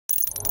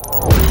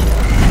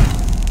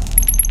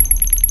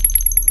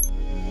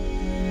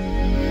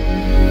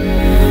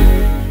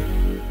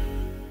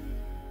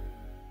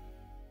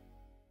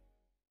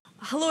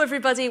Hello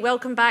everybody,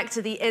 welcome back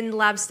to the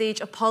in-lab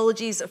stage.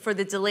 Apologies for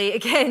the delay.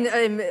 Again,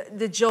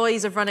 the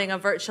joys of running a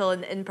virtual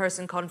and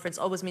in-person conference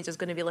always means there's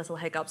going to be little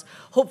hiccups.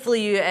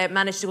 Hopefully you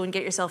managed to go and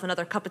get yourself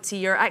another cup of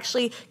tea, or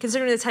actually,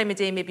 considering the time of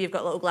day, maybe you've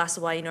got a little glass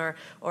of wine or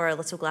a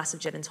little glass of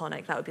gin and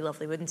tonic. That would be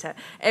lovely, wouldn't it?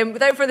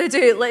 Without further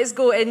ado, let's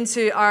go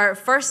into our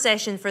first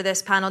session for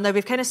this panel. Now,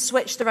 we've kind of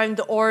switched around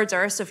the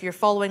order, so if you're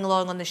following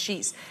along on the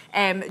sheets,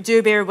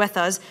 do bear with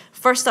us.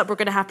 First up, we're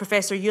going to have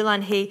Professor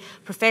Yulan He,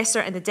 Professor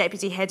and the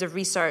Deputy Head of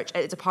Research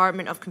at the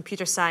Department of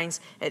Computer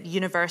Science at the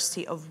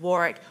University of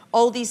Warwick.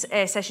 All these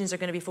sessions are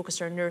going to be focused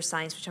on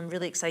neuroscience, which I'm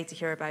really excited to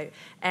hear about.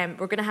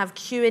 We're going to have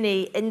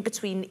Q&A in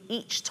between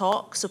each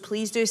talk, so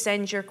please do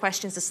send your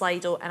questions to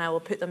Slido and I will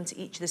put them to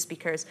each of the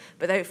speakers.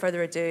 Without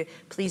further ado,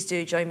 please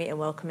do join me in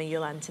welcoming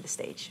Yulan to the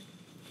stage.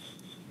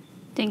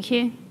 Thank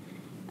you.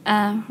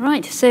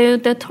 Right, so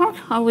the talk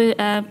I will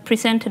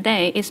present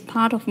today is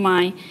part of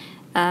my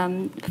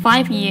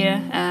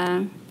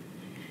 5-year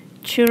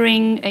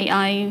Turing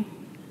AI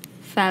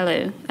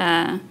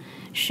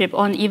Fellowship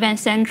on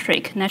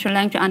event-centric natural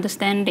language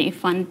understanding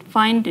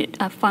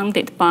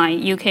funded by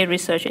UK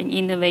Research and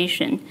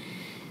Innovation.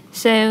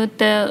 So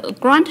the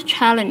grand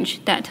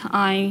challenge that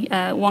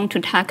I want to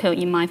tackle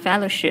in my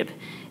fellowship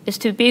is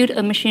to build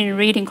a machine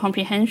reading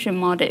comprehension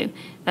model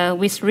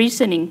with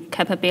reasoning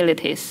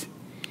capabilities.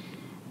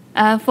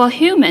 For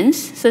humans,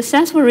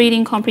 successful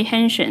reading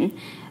comprehension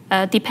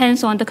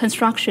depends on the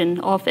construction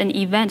of an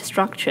event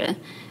structure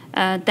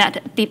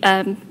that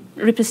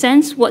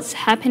represents what's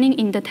happening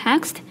in the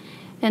text,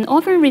 and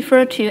often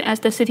referred to as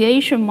the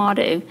situation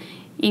model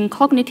in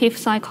cognitive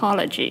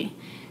psychology.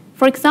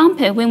 For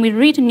example, when we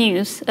read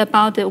news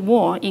about the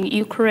war in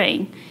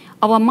Ukraine,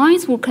 our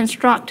minds will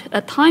construct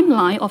a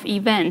timeline of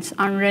events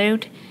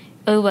unrolled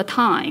over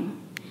time.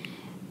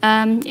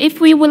 If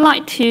we would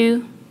like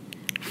to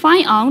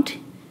find out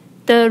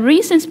the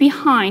reasons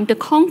behind the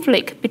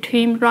conflict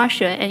between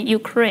Russia and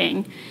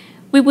Ukraine,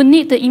 we would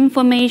need the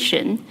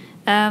information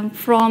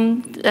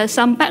from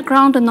some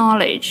background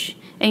knowledge,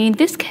 and in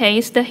this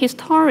case, the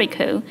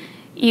historical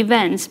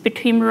events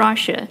between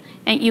Russia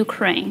and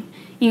Ukraine,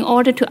 in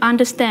order to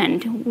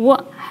understand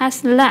what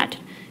has led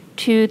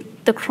to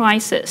the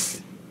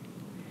crisis.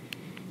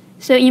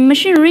 So in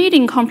machine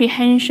reading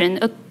comprehension,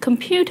 a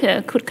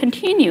computer could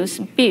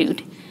continuously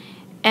build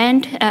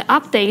and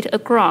update a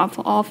graph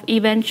of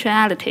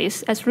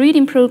eventualities as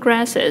reading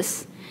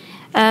progresses.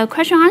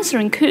 Question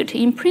answering could,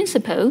 in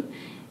principle,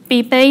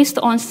 be based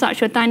on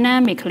such a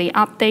dynamically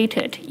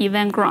updated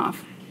event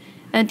graph.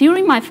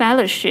 During my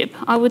fellowship,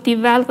 I would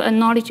develop a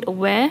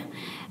knowledge-aware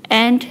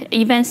and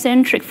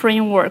event-centric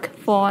framework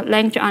for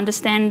language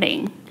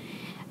understanding,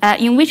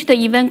 in which the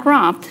event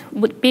graph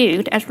would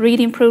build as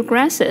reading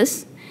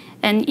progresses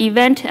and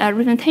event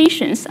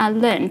representations are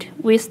learned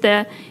with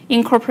the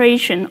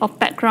incorporation of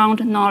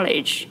background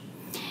knowledge.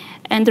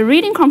 And the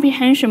reading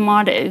comprehension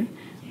model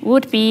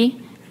would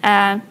be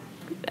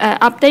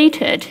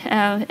updated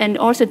and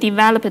also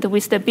developed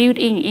with the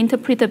built-in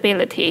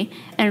interpretability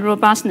and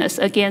robustness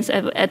against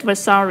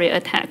adversarial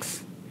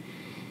attacks.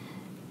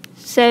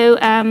 So,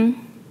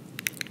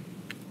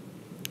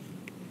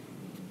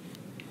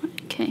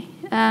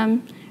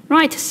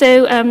 right,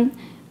 so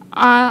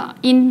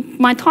in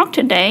my talk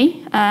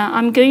today,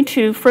 I'm going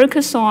to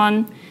focus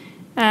on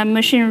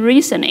machine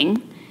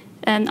reasoning.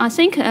 And I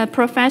think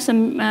Professor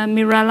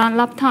Mirella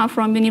Lapta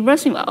from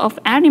University of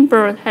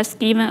Edinburgh has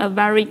given a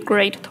very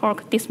great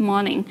talk this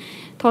morning,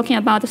 talking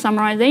about the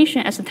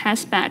summarization as a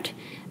test bed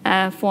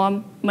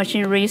for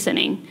machine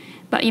reasoning.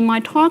 But in my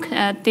talk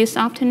this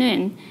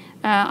afternoon,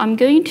 I'm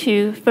going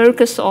to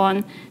focus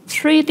on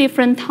 3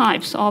 different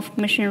types of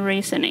machine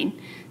reasoning.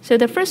 So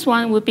the first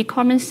one would be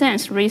common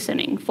sense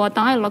reasoning for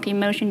dialogue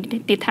emotion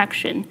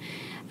detection.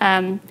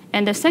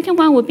 And the second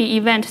one would be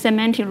event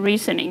semantic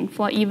reasoning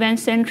for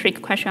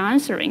event-centric question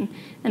answering.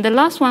 And the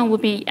last one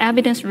would be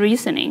evidence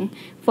reasoning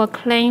for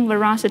claim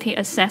veracity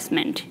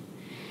assessment.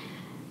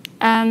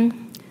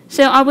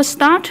 So I will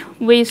start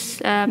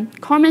with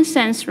common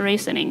sense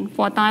reasoning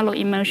for dialogue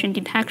emotion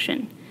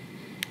detection.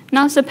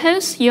 Now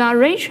suppose you are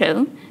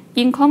Rachel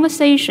in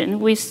conversation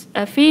with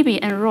Phoebe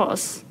and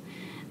Ross.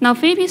 Now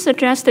Phoebe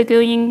suggested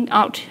going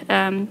out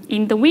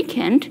in the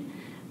weekend,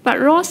 but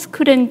Ross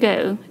couldn't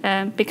go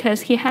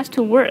because he has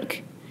to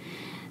work.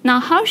 Now,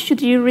 how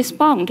should you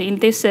respond in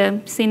this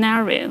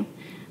scenario?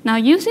 Now,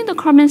 using the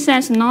common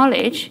sense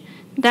knowledge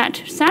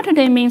that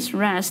Saturday means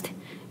rest,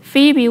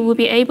 Phoebe will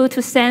be able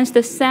to sense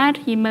the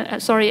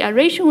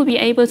Rachel will be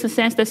able to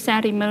sense the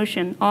sad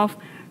emotion of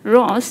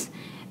Ross,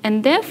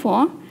 and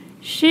therefore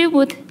she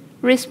would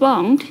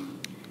respond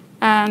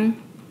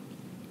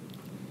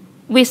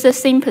with a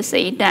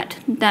sympathy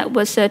that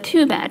was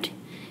too bad.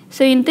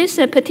 So in this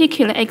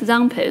particular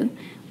example,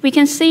 we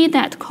can see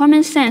that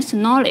common sense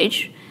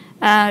knowledge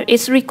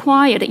is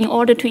required in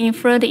order to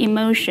infer the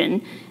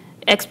emotion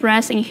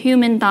expressed in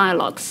human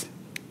dialogues.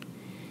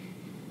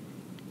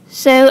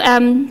 So,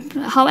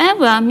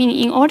 however,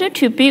 in order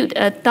to build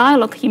a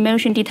dialogue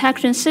emotion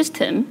detection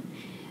system,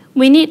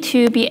 we need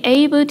to be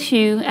able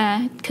to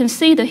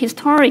consider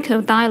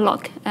historical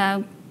dialogue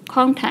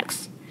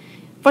context.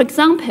 For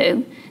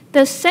example,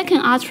 the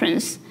second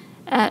utterance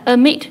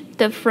omit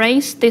the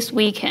phrase "this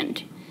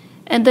weekend,"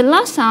 and the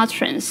last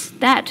utterance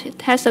that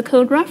has a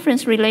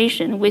co-reference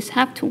relation with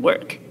 "have to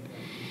work."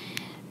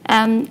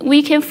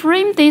 We can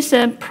frame this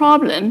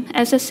problem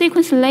as a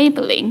sequence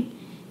labeling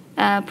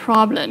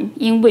problem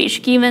in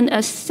which, given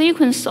a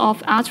sequence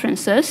of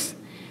utterances,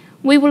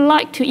 we would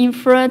like to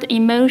infer the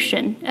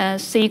emotion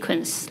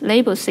sequence,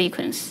 label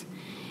sequence.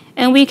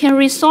 And we can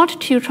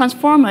resort to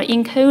transformer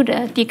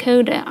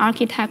encoder-decoder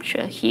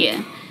architecture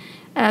here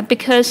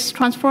because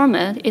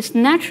transformer is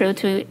natural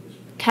to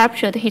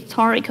capture the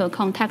historical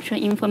contextual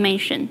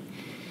information.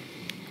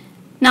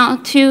 Now,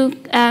 to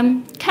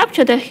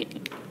capture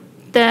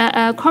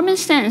the common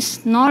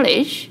sense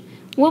knowledge,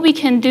 what we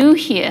can do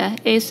here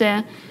is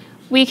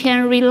we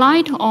can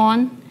rely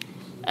on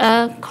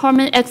a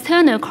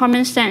external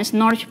common sense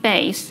knowledge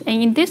base,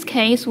 and in this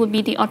case would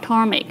be the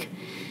atomic.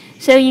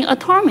 So in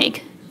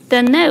atomic,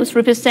 the nodes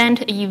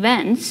represent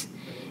events,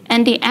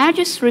 and the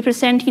edges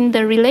representing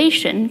the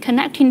relation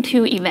connecting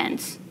two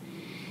events.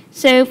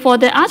 So for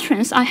the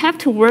utterance, I have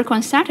to work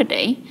on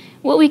Saturday.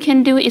 What we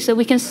can do is that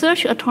we can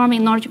search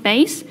atomic knowledge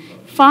base,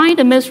 find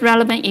the most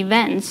relevant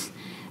events,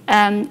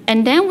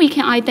 and then we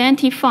can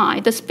identify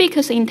the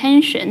speaker's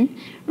intention,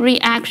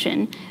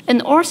 reaction,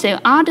 and also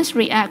others'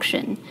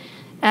 reaction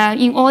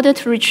in order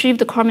to retrieve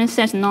the common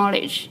sense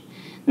knowledge.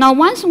 Now,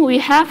 once we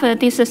have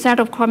this set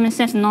of common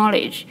sense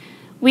knowledge,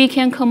 we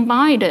can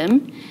combine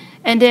them,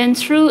 and then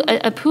through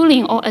a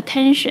pooling or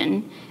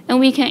attention, and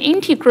we can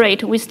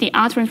integrate with the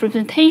utterance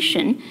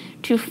representation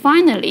to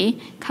finally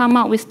come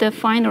up with the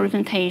final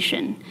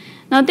representation.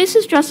 Now, this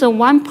is just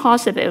one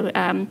possible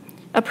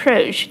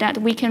approach that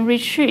we can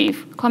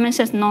retrieve common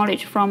sense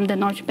knowledge from the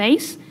knowledge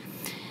base.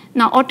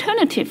 Now,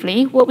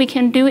 alternatively, what we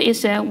can do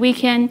is we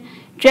can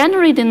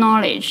generate the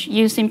knowledge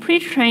using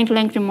pre-trained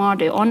language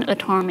model on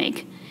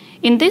atomic.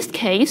 In this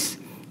case,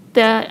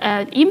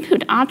 the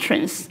input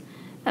utterance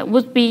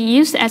would be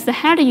used as the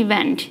header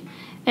event,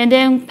 and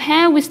then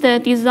paired with the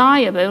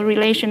desirable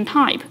relation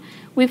type,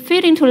 we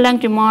feed into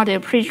language model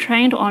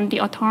pre-trained on the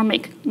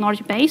atomic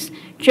knowledge base,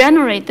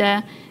 generate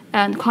the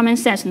common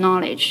sense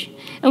knowledge.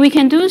 And we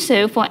can do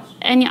so for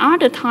any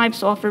other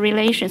types of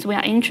relations we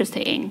are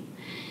interested in.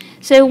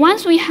 So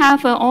once we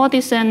have all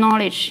this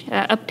knowledge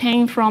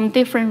obtained from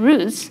different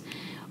routes,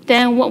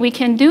 then what we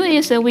can do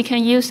is we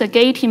can use a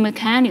gating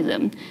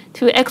mechanism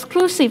to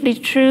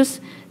exclusively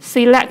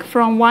select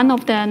from one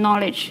of the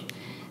knowledge.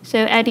 So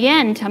at the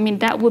end, I mean,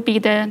 that would be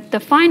the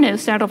final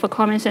set of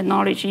common sense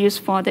knowledge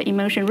used for the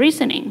emotion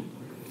reasoning.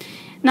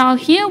 Now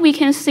here we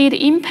can see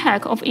the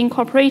impact of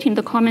incorporating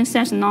the common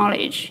sense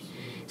knowledge.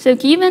 So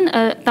given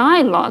a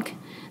dialogue,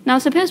 now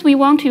suppose we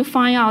want to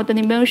find out the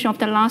emotion of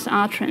the last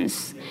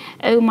utterance.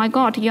 Oh my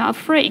God, you are a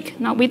freak.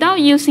 Now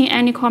without using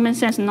any common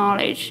sense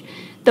knowledge,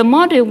 the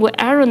model will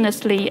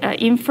erroneously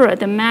infer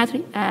the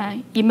mad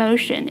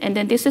emotion, and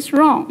then this is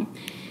wrong.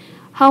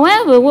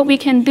 However, what we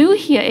can do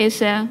here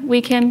is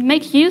we can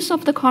make use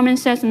of the common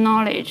sense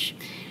knowledge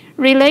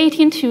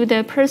relating to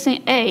the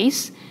person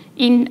A's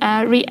in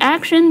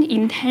reaction,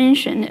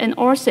 intention, and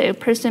also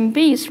person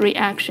B's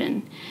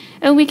reaction.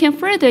 And we can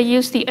further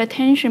use the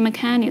attention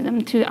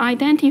mechanism to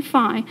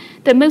identify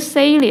the most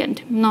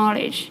salient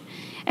knowledge.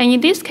 And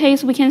in this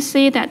case, we can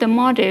see that the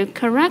model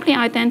correctly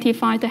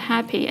identifies the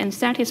happy and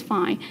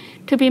satisfied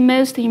to be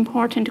most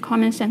important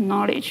common sense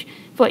knowledge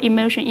for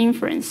emotion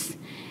inference.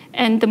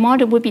 And the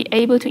model will be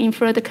able to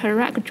infer the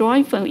correct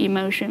joyful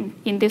emotion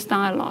in this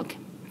dialogue.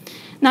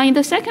 Now, in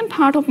the second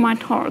part of my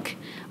talk,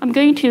 I'm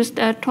going to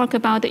talk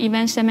about the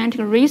event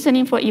semantic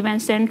reasoning for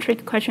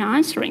event-centric question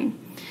answering.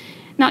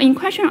 Now, in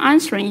question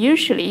answering,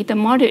 usually the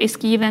model is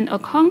given a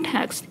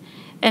context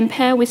and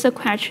paired with a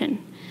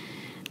question.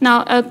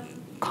 Now, a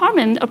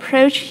common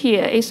approach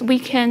here is we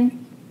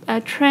can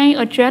train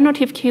a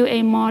generative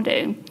QA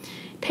model,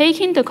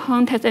 taking the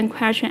context and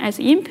question as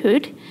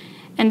input,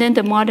 and then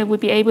the model will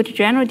be able to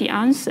generate the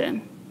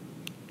answer.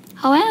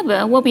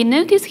 However, what we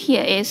notice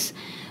here is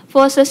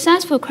for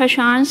successful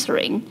question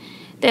answering,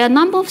 there are a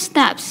number of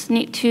steps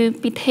need to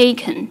be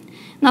taken.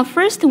 Now,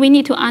 first, we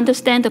need to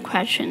understand the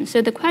question.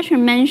 So the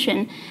question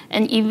mentioned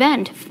an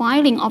event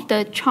filing of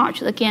the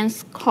charge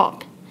against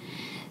cop.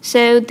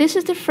 So this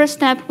is the first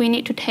step we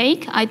need to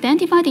take,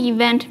 identify the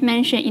event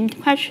mentioned in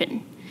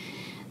question.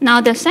 Now,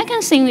 the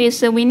second thing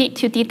is we need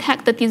to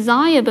detect the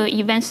desirable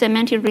event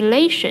semantic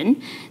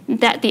relation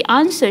that the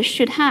answer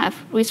should have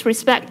with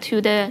respect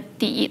to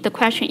the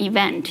question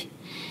event.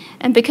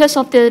 And because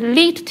of the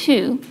lead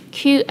to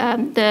Q,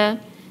 the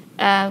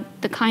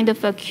kind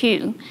of a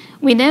Q,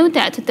 we know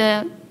that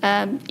the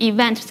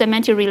event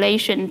semantic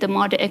relation the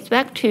model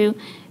expects to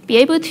be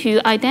able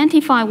to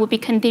identify will be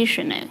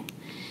conditional.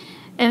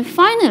 And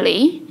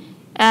finally,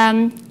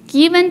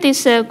 given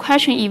this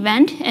question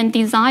event and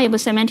desirable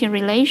semantic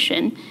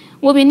relation,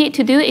 what we need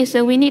to do is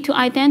we need to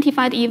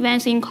identify the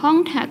events in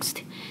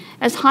context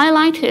as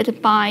highlighted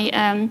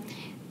by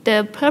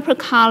the purple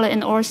color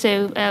and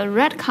also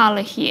red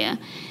color here,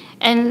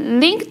 and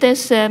link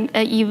these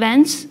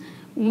events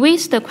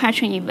with the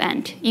question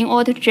event in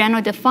order to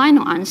generate the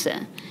final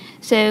answer.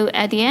 So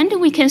at the end,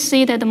 we can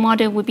see that the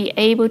model will be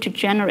able to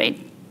generate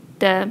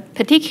the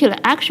particular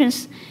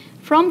actions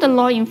from the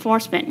law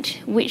enforcement,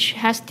 which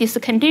has this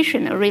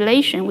conditional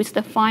relation with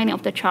the finding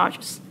of the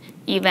charges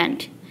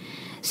event.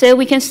 So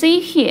we can see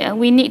here,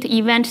 we need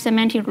event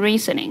semantic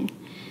reasoning.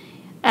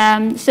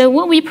 So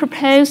what we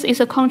propose is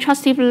a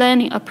contrastive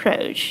learning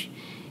approach.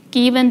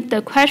 Given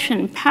the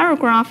question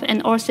paragraph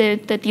and also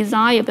the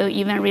desirable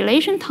event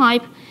relation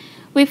type,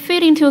 we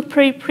fit into a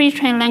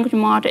pre-trained language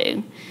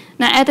model.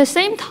 Now, at the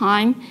same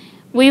time,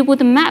 we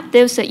would map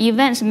those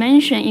events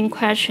mentioned in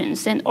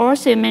questions and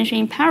also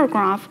mentioned in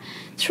paragraph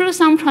through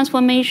some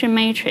transformation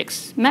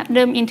matrix, map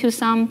them into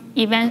some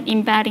event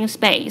embedding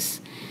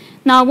space.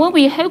 Now, what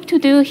we hope to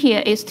do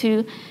here is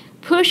to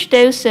push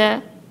those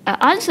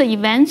answer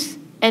events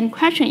and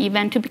question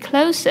event to be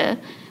closer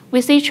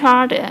with each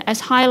other,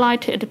 as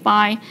highlighted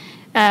by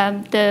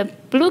the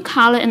blue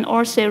color and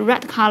also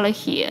red color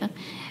here,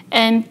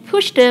 and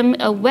push them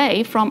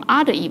away from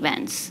other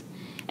events.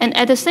 And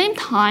at the same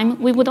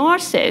time, we would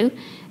also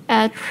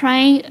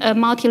train a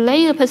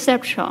multi-layer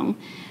perceptron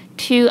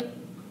to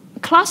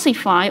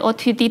classify or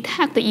to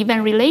detect the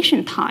event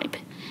relation type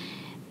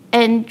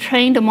and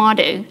train the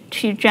model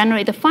to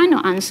generate the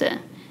final answer.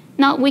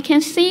 Now, we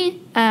can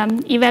see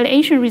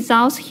evaluation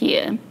results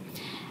here.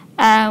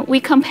 We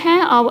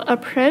compare our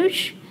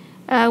approach,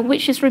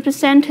 which is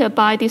represented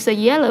by these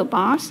yellow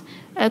bars,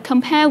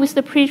 compare with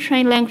the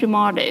pre-trained language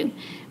model.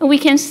 And we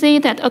can see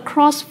that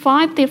across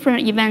 5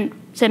 different event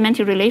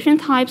semantic relation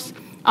types,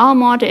 our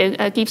model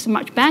gives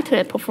much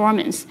better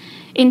performance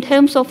in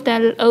terms of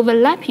the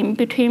overlapping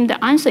between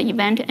the answer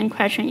event and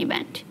question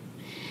event.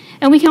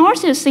 And we can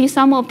also see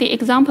some of the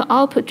example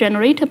output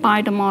generated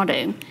by the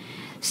model.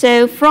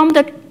 So from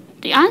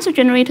the answer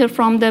generated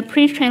from the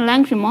pre-trained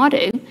language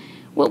model,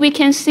 what we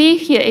can see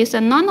here is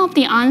that none of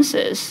the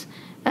answers,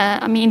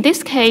 in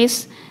this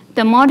case,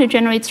 the model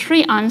generates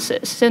 3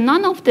 answers. So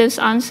none of those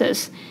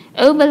answers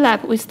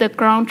overlap with the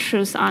ground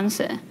truth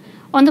answer.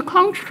 On the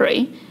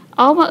contrary,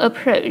 our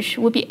approach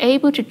will be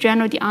able to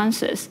generate the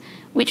answers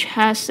which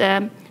has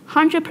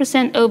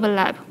 100%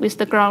 overlap with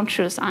the ground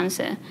truth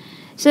answer.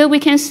 So we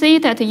can see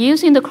that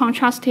using the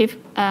contrastive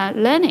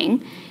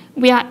learning,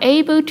 we are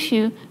able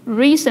to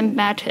reason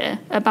better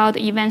about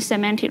the event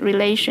semantic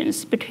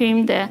relations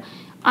between the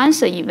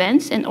answer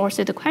events and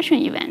also the question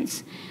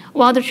events,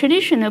 while the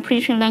traditional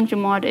pre-trained language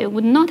model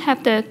would not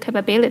have the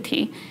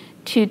capability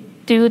to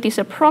do this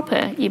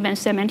proper event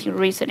semantic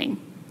reasoning.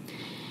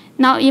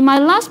 Now, in my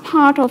last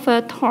part of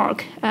a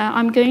talk,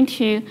 I'm going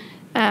to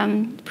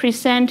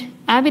present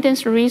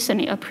evidence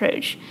reasoning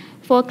approach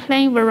for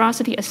claim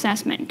veracity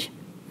assessment.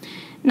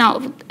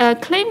 Now, a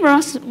claim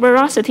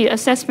veracity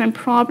assessment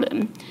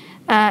problem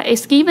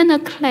is given a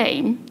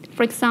claim,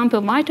 for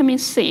example, vitamin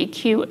C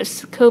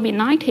cures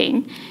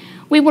COVID-19.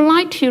 We would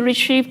like to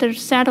retrieve the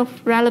set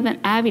of relevant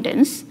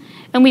evidence,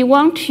 and we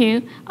want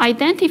to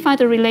identify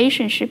the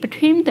relationship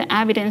between the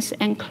evidence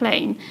and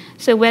claim,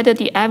 so whether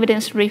the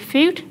evidence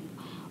refute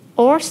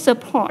or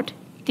support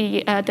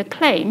the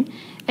claim,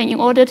 and in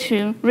order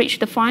to reach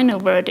the final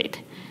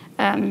verdict.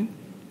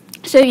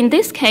 So in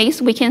this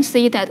case, we can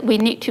see that we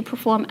need to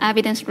perform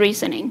evidence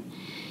reasoning.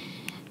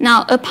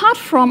 Now, apart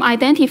from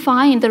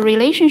identifying the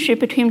relationship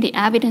between the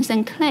evidence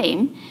and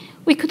claim,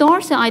 we could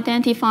also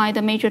identify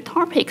the major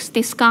topics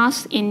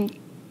discussed in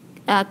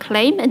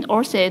claim and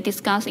also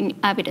discussed in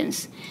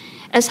evidence,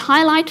 as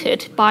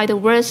highlighted by the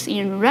words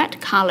in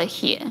red color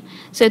here.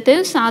 So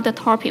those are the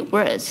topic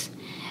words.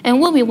 And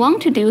what we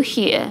want to do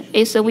here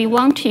is that we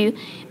want to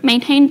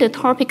maintain the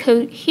topic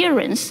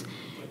coherence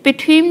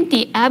between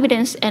the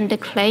evidence and the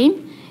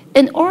claim,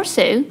 and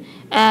also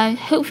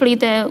hopefully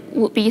there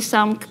would be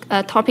some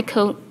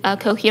topical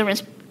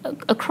coherence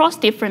across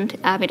different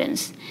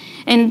evidence.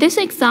 In this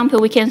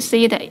example, we can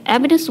see that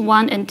evidence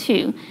 1 and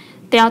 2,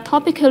 they are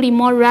topically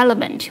more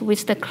relevant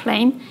with the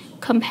claim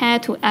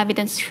compared to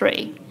evidence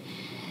 3.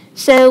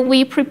 So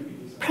we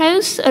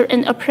propose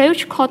an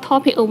approach called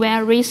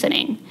topic-aware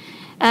reasoning,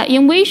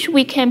 in which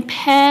we can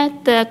pair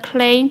the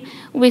claim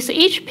with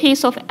each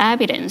piece of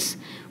evidence.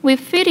 We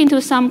fit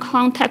into some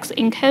context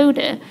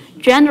encoder,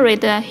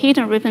 generate the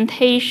hidden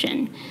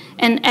representation,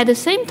 and at the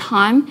same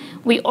time,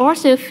 we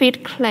also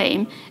fit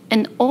claim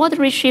and all the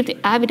retrieved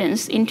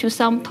evidence into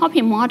some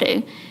topic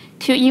model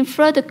to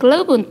infer the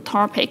global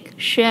topic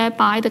shared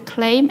by the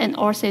claim and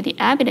also the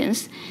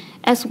evidence,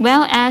 as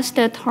well as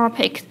the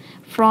topic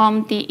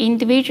from the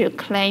individual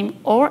claim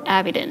or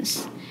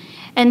evidence.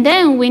 And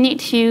then we need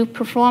to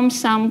perform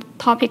some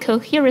topic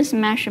coherence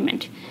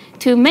measurement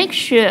to make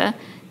sure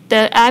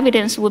the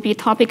evidence will be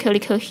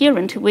topically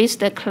coherent with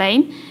the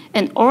claim,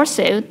 and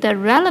also the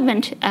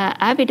relevant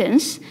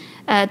evidence,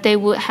 they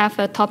will have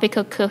a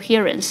topical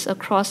coherence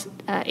across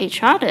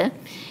each other.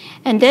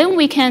 And then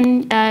we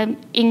can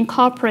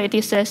incorporate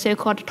this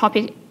so-called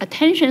topic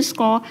attention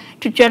score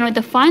to generate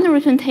the final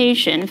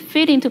representation,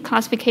 fit into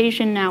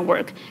classification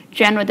network,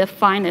 generate the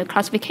final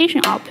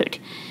classification output.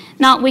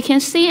 Now, we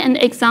can see an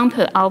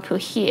example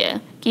output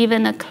here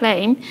given a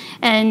claim,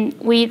 and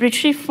we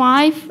retrieve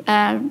 5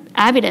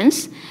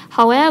 evidence.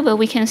 However,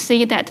 we can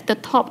see that the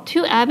top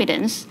 2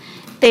 evidence,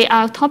 they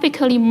are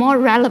topically more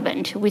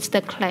relevant with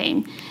the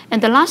claim.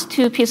 And the last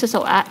 2 pieces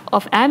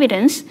of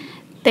evidence,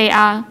 they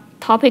are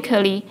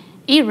topically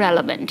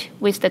irrelevant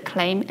with the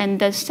claim. And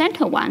the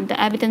center one, the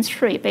evidence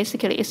tree,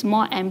 basically is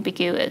more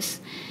ambiguous.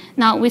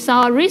 Now, with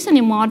our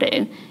reasoning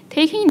model,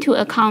 taking into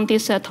account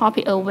this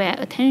topic-aware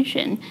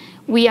attention,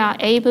 we are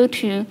able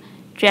to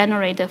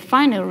generate a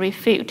final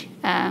refute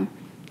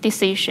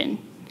decision.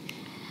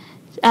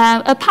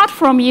 Apart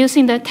from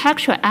using the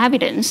textual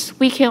evidence,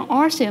 we can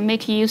also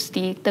make use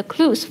of the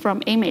clues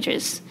from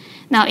images.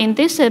 Now, in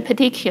this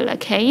particular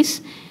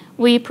case,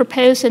 we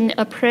propose an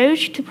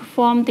approach to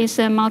perform this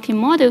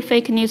multimodal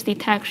fake news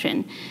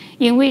detection,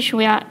 in which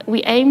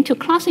we aim to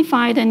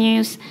classify the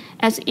news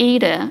as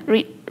either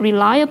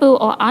reliable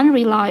or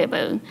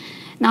unreliable.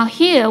 Now,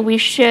 here we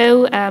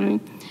show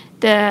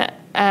the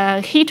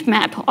heat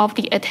map of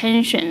the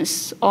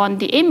attentions on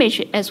the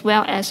image as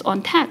well as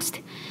on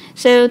text.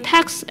 So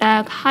text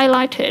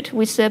highlighted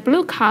with the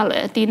blue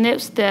color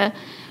denotes the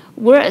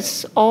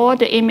words or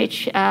the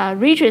image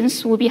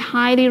regions will be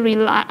highly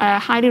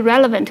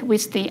relevant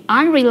with the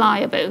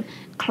unreliable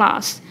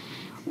class,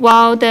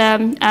 while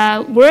the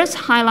words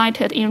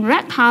highlighted in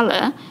red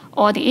color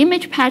or the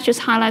image patches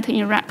highlighted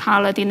in red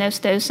color denotes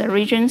those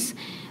regions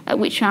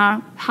which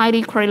are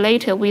highly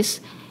correlated with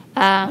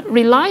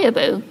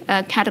reliable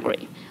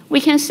category. We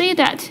can see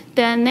that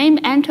the name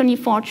Anthony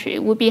Fauci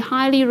would be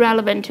highly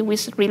relevant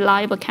with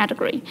reliable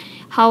category.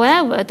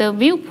 However, the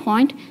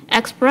viewpoint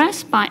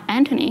expressed by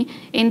Anthony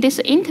in this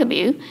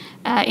interview,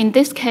 in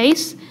this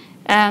case,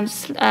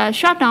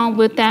 shutdown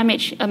will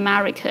damage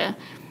America.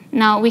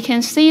 Now, we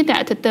can see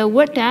that the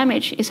word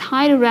damage is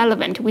highly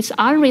relevant with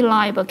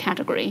unreliable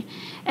category,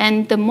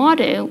 and the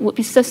model would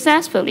be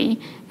successfully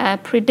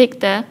predict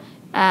the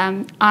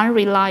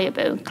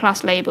unreliable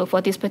class label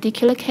for this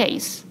particular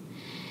case.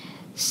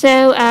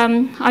 So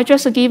I'll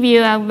just give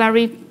you a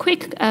very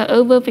quick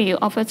overview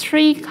of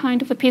 3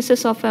 kind of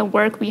pieces of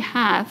work we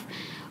have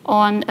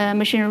on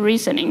machine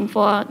reasoning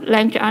for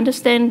language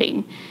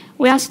understanding.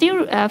 We are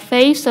still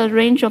face a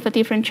range of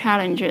different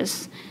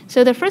challenges.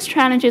 So the first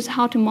challenge is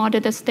how to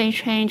model the state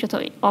change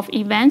of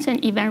events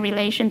and event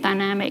relation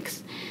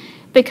dynamics.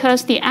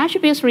 Because the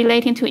attributes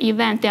relating to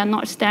events, they are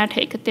not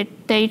static,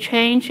 they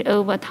change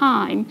over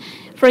time.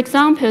 For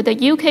example, the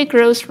UK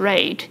growth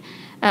rate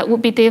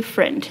would be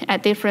different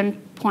at different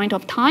point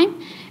of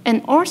time.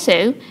 And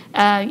also,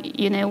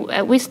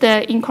 with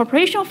the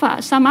incorporation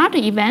of some other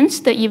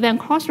events, the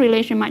event cost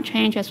relation might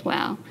change as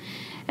well.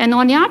 And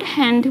on the other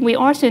hand, we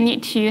also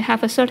need to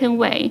have a certain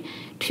way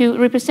to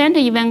represent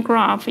the event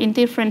graph in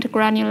different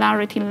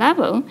granularity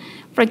level.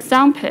 For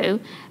example,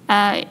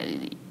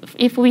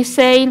 if we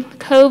say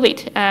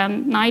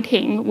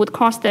COVID-19 would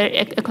cause the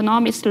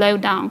economic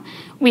slowdown,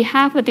 we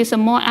have this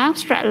more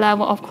abstract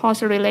level of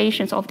causal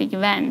relations of the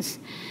events.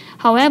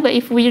 However,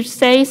 if we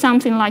say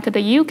something like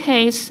the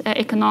UK's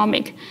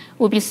economic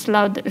will be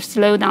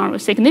slowed down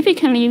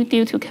significantly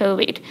due to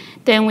COVID,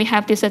 then we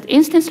have this at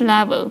instance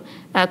level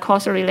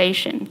causal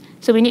relation.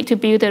 So we need to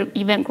build the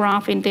event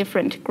graph in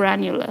different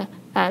granular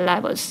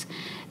levels.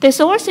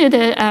 There's also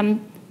the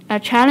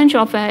challenge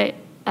of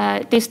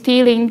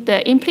distilling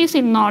the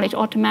implicit knowledge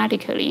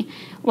automatically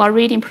while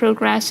reading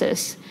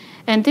progresses.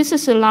 And this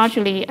is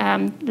largely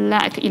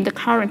lack in the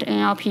current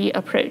NLP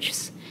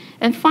approaches.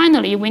 And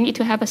finally, we need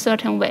to have a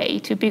certain way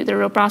to build the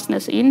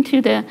robustness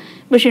into the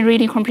machine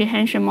reading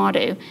comprehension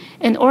model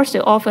and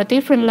also offer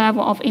different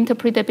level of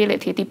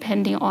interpretability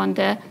depending on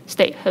the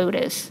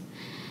stakeholders.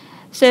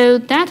 So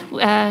that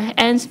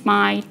ends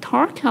my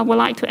talk. I would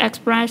like to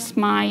express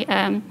my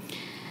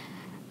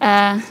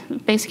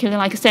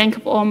basically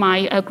thank all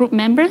my group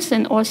members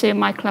and also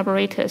my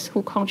collaborators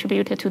who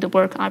contributed to the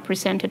work I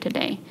presented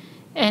today.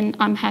 And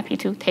I'm happy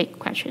to take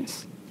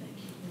questions.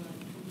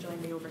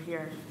 Join me over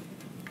here.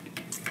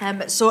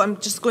 So I'm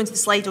just going to the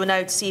Slido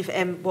now to see if,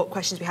 what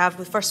questions we have.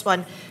 The first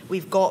one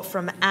we've got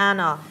from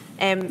Anna.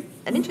 An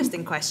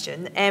interesting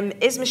question.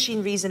 Is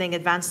machine reasoning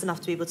advanced enough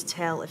to be able to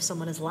tell if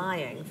someone is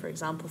lying, for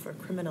example, for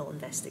criminal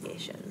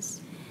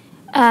investigations?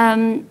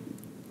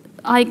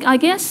 I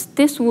guess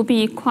this will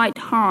be quite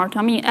hard.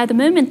 I mean, at the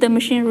moment, the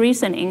machine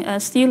reasoning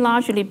is still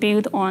largely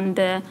built on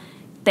the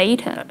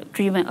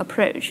data-driven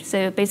approach.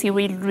 So basically,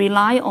 we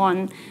rely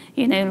on,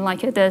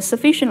 the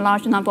sufficient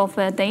large number of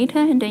data,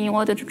 and then in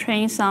order to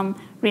train some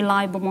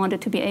reliable model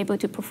to be able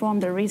to perform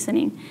the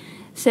reasoning.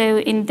 So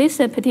in this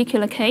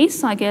particular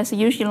case, I guess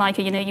usually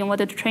in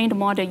order to train the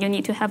model, you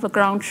need to have a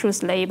ground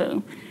truth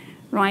label,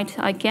 right?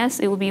 I guess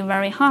it would be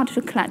very hard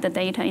to collect the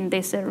data in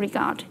this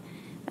regard.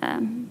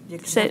 You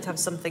have to have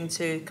something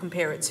to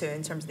compare it to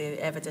in terms of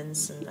the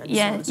evidence and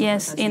yeah, so on.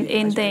 Yes,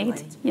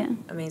 indeed. Yeah.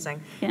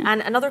 Amazing. Yeah.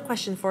 And another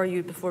question for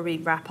you before we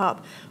wrap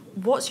up.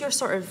 What's your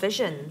sort of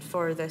vision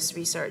for this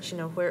research?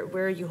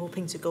 Where are you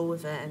hoping to go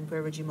with it, and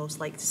where would you most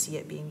like to see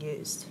it being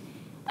used?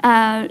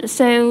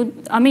 So,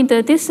 I mean,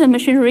 this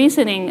machine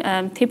reasoning,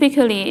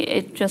 typically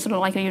it just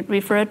like you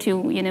refer to,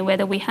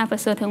 whether we have a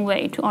certain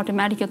way to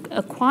automatically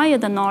acquire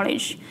the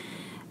knowledge,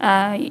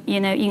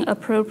 in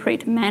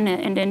appropriate manner,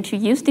 and then to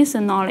use this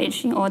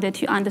knowledge in order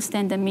to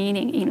understand the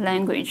meaning in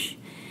language.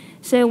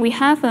 So we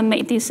have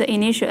made this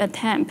initial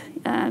attempt,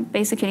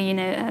 basically, in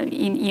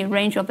a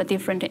range of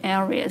different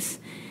areas.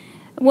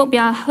 What we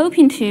are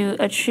hoping to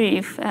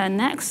achieve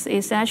next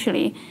is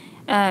actually,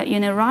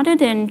 rather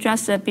than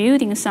just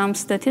building some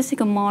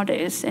statistical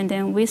models and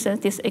then with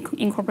this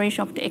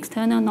incorporation of the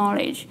external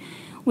knowledge,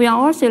 we are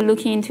also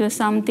looking into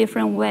some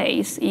different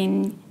ways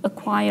in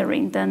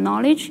acquiring the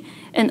knowledge,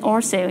 and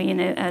also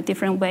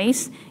different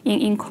ways in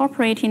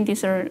incorporating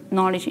this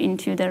knowledge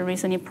into the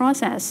reasoning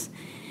process.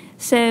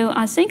 So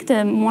I think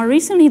that more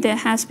recently there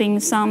has been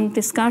some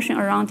discussion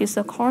around this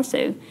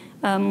causal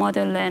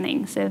model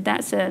learning. So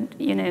that's a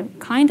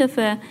kind of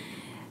a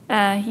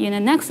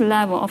next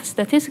level of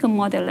statistical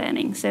model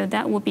learning. So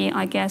that would be,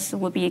 I guess,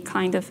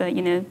 kind of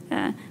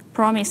a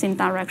promising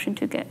direction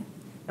to go.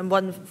 And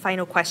one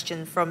final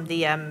question from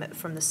the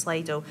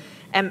Slido.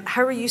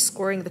 How are you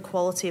scoring the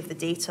quality of the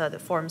data that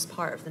forms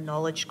part of the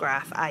knowledge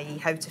graph, i.e.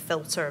 how to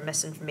filter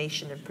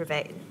misinformation and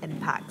prevent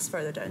impacts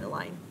further down the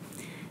line?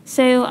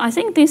 So I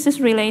think this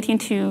is relating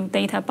to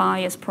data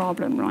bias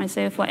problem, right?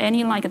 So for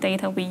any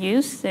data we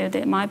use, so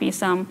there might be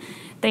some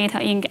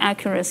data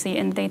inaccuracy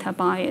and data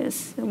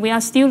bias. We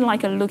are still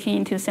looking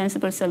into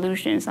sensible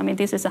solutions. I mean,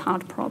 this is a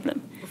hard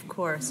problem. Of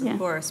course, of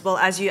course. Well,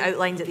 as you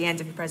outlined at the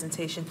end of your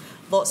presentation,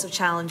 lots of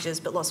challenges,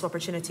 but lots of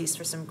opportunities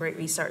for some great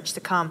research to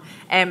come.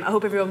 I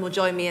hope everyone will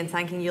join me in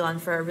thanking Yulan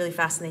for a really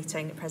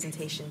fascinating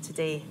presentation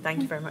today.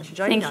 Thank you very much for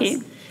joining us.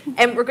 Thank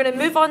you. We're going to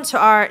move on to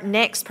our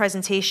next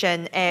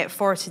presentation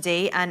for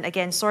today. And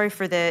again, sorry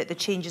for the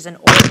changes in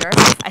order.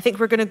 I think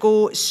we're going to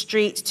go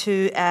straight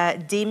to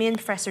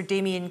Professor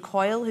Damien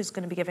Coyle, who's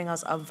going to be giving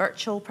us a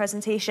virtual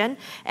presentation.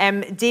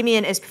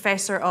 Damien is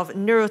Professor of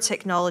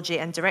Neurotechnology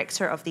and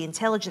Director of the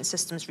Intelligent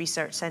Systems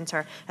Research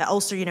Centre at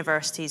Ulster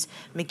University's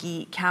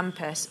Magee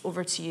campus.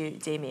 Over to you,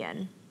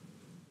 Damien.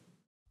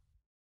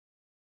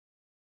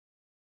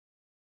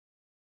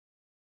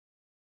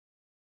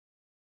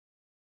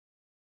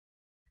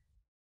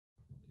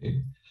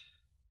 Okay.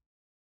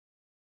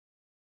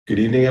 Good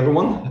evening,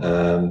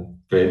 everyone.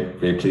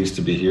 Very pleased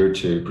to be here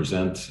to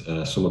present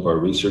some of our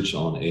research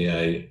on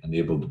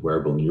AI-enabled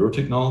wearable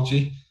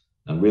neurotechnology.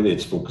 And really,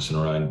 it's focusing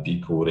around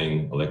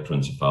decoding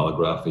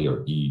electroencephalography,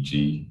 or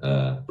EEG,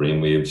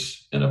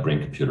 brainwaves in a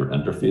brain-computer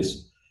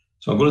interface.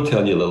 So I'm going to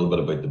tell you a little bit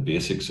about the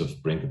basics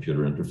of brain-computer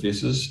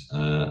interfaces,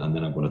 and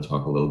then I'm going to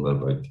talk a little bit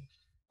about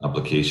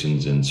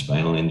applications in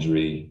spinal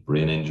injury,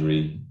 brain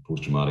injury,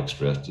 post-traumatic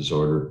stress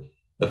disorder.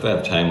 If I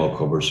have time, I'll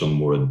cover some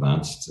more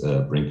advanced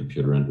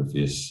brain-computer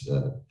interface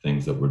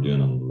things that we're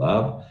doing in the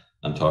lab,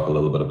 and talk a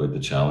little bit about the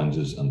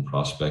challenges and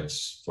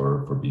prospects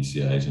for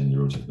BCIs in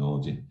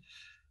neurotechnology.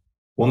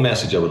 One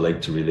message I would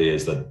like to relay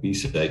is that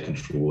BCI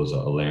control is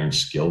a learned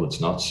skill.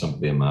 It's not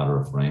simply a matter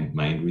of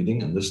mind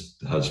reading, and this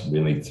has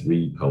really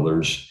three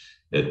pillars.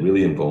 It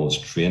really involves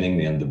training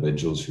the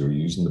individuals who are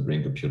using the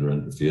brain-computer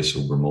interface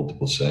over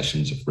multiple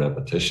sessions of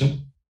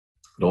repetition.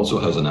 It also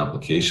has an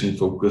application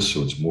focus,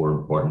 so it's more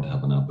important to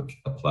have an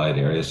applied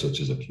area, such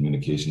as a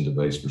communication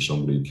device for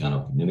somebody who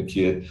cannot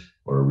communicate,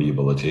 or a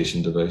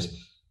rehabilitation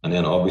device. And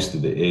then obviously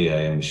the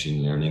AI and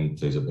machine learning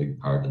plays a big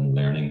part in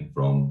learning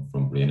from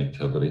brain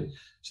activity.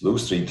 So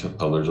those three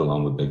pillars,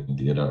 along with big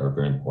data, are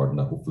very important.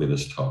 And hopefully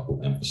this talk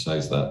will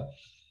emphasize that.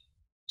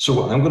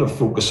 So I'm going to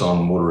focus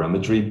on motor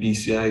imagery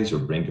BCIs, or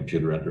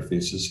brain-computer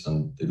interfaces,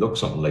 and they look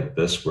something like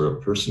this, where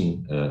a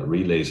person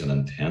relays an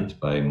intent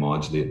by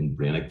modulating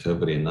brain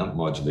activity, and that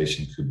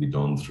modulation could be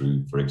done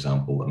through, for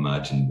example,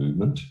 imagined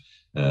movement.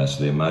 So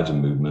the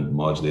imagined movement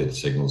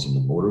modulates signals in the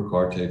motor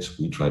cortex.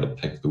 We try to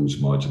pick those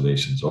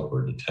modulations up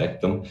or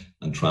detect them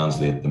and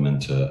translate them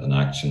into an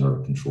action or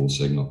a control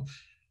signal.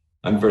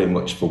 I'm very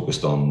much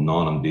focused on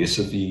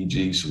non-invasive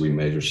EEG, so we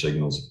measure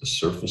signals at the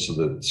surface of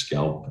the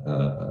scalp,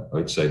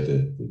 outside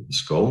the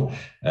skull,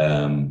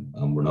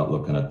 and we're not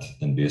looking at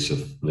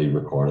invasively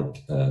recorded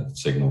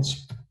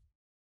signals.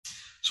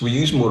 So we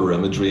use motor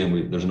imagery,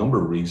 and there's a number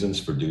of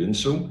reasons for doing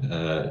so.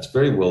 It's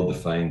very well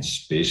defined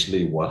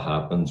spatially what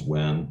happens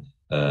when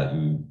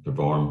you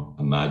perform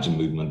imagined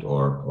movement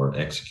or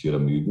execute a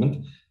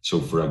movement. So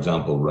for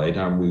example, right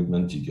arm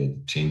movement, you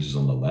get changes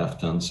on the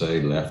left-hand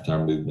side, left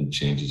arm movement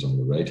changes on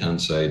the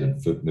right-hand side, and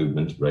foot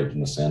movement right in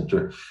the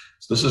center.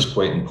 So this is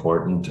quite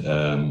important,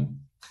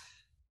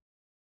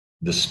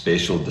 the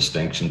spatial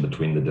distinction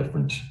between the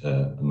different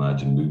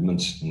imagined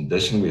movements. In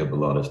addition, we have a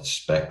lot of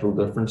spectral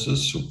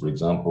differences. So for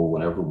example,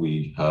 whenever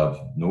we have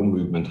no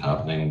movement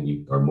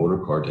happening, our motor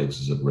cortex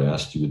is at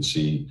rest, you would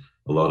see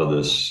a lot of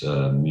this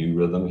mu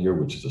rhythm here,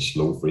 which is a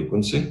slow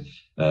frequency.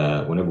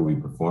 Whenever we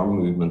perform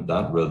movement,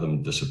 that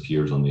rhythm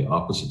disappears on the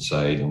opposite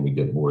side, and we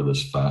get more of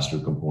this faster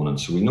component.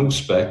 So we know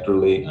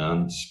spectrally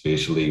and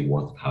spatially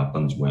what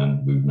happens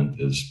when movement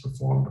is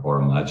performed,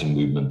 or imagined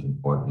movement,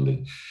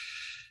 importantly.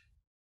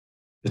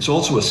 It's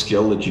also a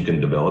skill that you can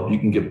develop. You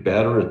can get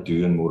better at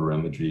doing motor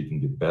imagery. You can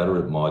get better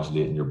at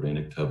modulating your brain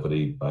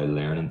activity by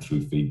learning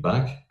through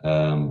feedback.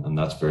 And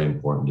that's very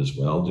important as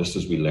well. Just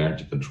as we learn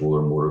to control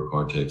our motor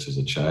cortex as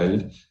a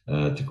child,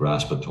 to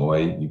grasp a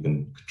toy, you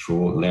can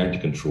learn to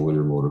control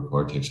your motor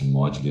cortex and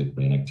modulate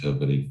brain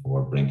activity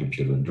for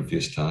brain-computer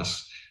interface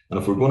tasks. And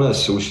if we're going to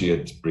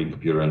associate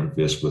brain-computer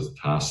interface with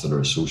tasks that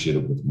are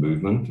associated with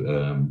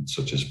movement,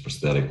 such as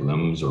prosthetic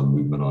limbs or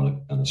movement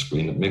on a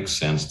screen, it makes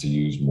sense to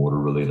use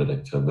motor-related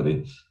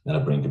activity in a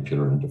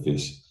brain-computer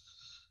interface.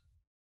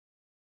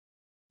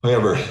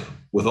 However,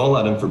 with all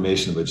that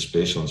information about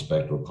spatial and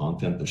spectral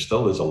content, there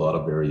still is a lot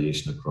of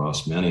variation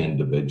across many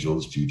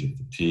individuals due to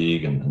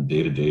fatigue and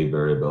day-to-day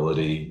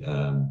variability,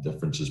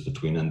 differences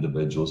between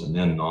individuals, and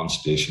then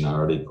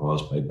non-stationarity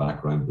caused by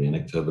background brain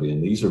activity.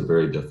 And these are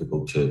very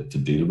difficult to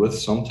deal with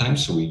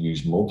sometimes. So we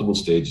use multiple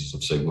stages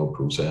of signal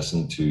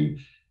processing to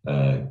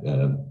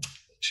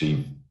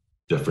achieve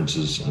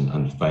differences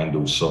and find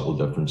those subtle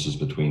differences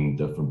between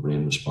different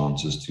brain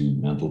responses to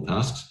mental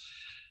tasks.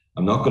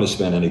 I'm not going to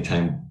spend any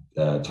time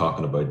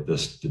talking about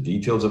the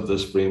details of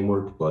this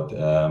framework, but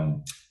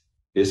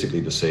basically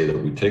to say that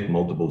we take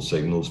multiple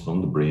signals from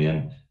the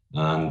brain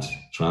and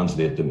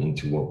translate them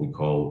into what we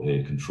call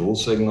a control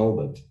signal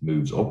that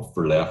moves up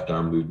for left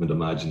arm movement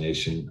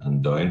imagination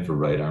and down for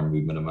right arm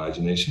movement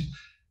imagination.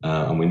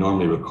 And we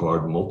normally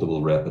record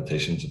multiple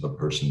repetitions of a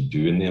person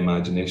doing the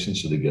imagination.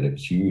 So they get a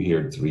cue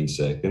here at 3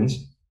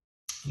 seconds.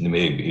 And they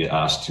may be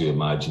asked to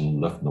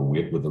imagine lifting a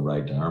weight with the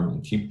right arm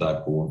and keep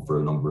that going for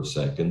a number of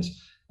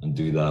seconds, and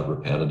do that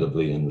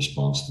repetitively in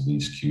response to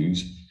these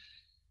cues.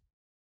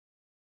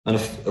 And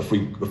if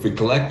we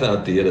collect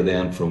that data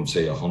then from,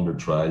 say, 100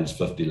 trials,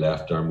 50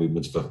 left arm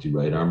movements, 50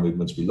 right arm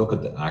movements, we look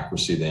at the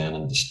accuracy then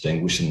and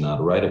distinguishing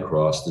that right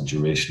across the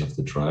duration of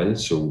the trial.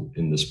 So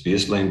in this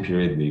baseline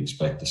period, we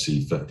expect to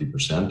see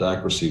 50%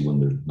 accuracy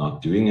when they're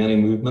not doing any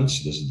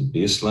movements. This is the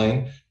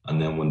baseline.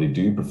 And then when they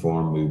do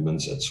perform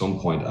movements, at some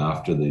point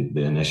after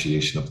the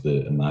initiation of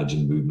the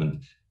imagined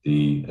movement,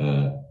 the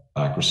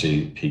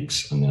accuracy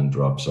peaks and then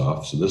drops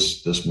off. So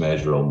this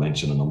measure I'll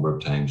mention a number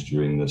of times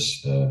during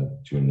this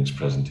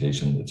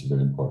presentation. It's a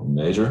very important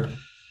measure.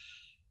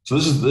 So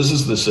this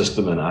is the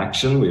system in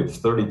action. We have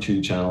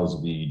 32 channels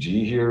of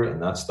EEG here,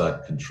 and that's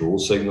that control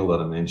signal that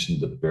I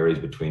mentioned that varies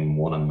between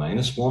 1 and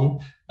 -1.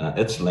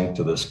 It's linked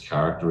to this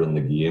character in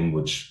the game,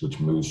 which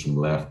moves from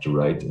left to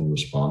right in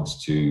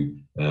response to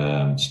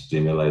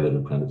stimuli that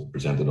are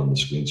presented on the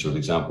screen. So, for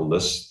example,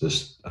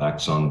 this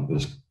axon,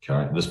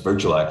 this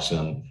virtual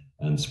axon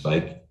and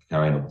spike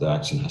carrying up the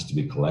axon has to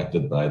be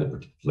collected by the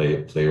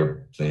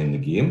player playing the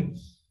game.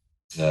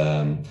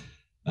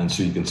 And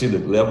so you can see the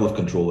level of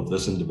control of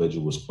this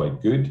individual was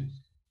quite good.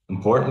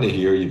 Importantly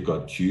here, you've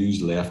got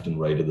cues left and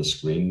right of the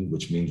screen,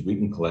 which means we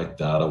can collect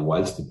data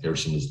whilst the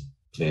person is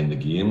playing the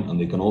game, and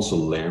they can also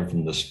learn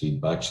from this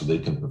feedback so they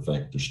can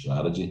perfect their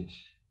strategy.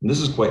 And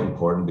this is quite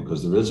important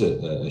because there is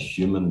a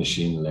human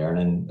machine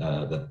learning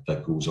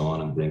that goes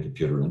on in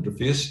brain-computer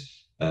interface.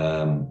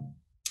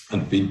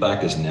 And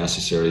feedback is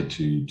necessary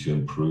to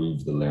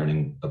improve the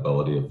learning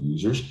ability of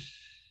users.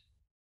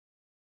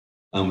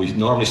 And we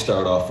normally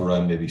start off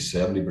around maybe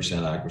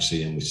 70%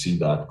 accuracy, and we see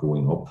that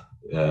going up.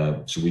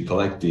 So we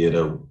collect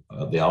data,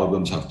 the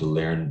algorithms have to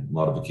learn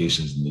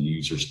modifications in the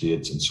user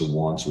states and so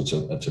on. So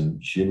it's a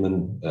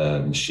human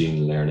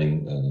machine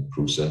learning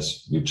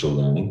process, mutual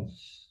learning.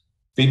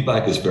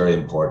 Feedback is very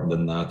important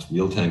in that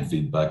real-time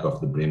feedback of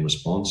the brain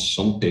response.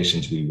 Some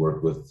patients we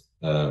work with,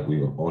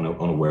 we are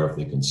unaware if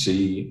they can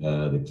see,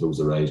 they close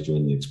their eyes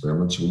during the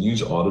experiment. So we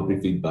use auditory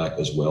feedback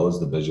as well as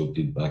the visual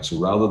feedback. So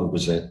rather than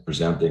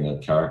presenting a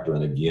character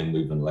in a game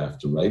moving left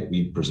to right,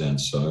 we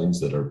present sounds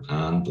that are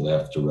panned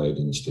left to right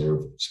in a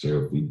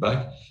stereo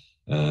feedback.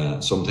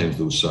 Sometimes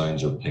those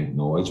sounds are pink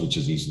noise, which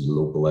is easy to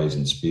localize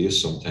in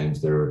space. Sometimes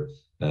they're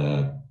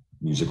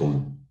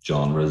musical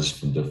genres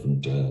from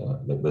different,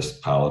 like this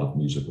palette of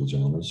musical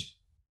genres.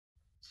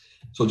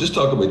 So just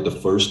talk about the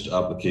first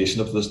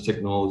application of this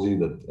technology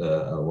that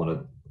I want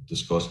to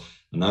discuss,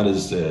 and that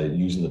is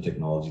using the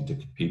technology to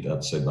compete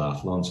at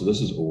Cybathlon. So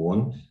this is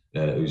Owen,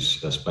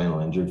 who's spinal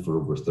injured for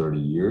over 30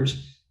 years,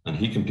 and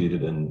he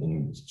competed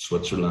in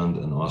Switzerland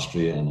and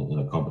Austria in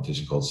a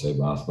competition called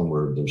Cybathlon,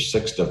 where there's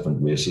 6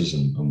 different races,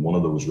 and one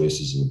of those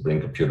races is a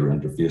brain-computer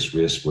interface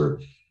race where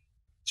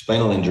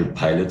spinal injured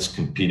pilots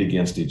compete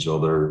against each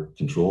other,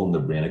 controlling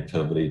their brain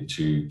activity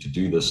to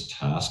do this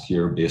task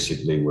here,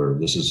 basically, where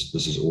this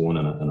is Owen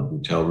in a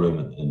hotel room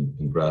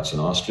in Graz in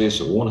Austria.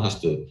 So Owen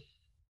has to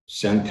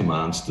send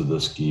commands to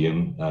this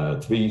game,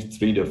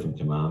 three different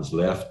commands: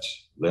 left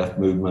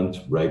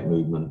movement, right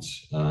movement,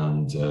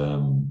 and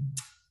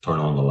turn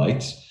on the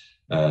lights.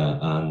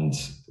 And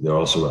there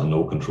also are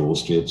no control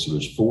states. So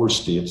there's 4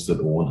 states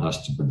that Owen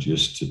has to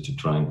produce to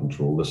try and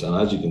control this. And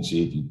as you can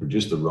see, if you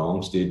produce the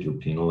wrong state, you're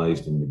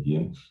penalized in the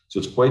game. So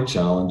it's quite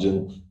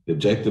challenging. The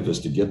objective is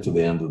to get to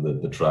the end of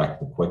the track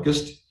the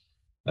quickest.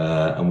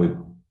 And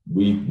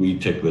we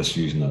take this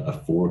using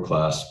a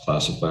 4-class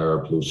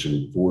classifier, close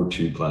to 4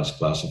 2-class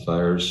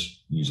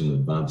classifiers, using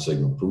advanced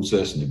signal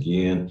processing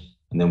again.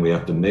 And then we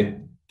have to make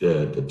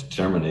the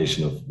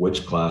determination of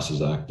which class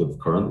is active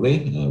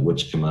currently,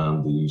 which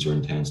command the user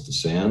intends to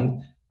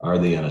send. Are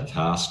they in a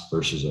task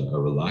versus a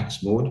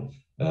relaxed mode?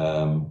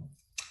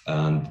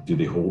 And do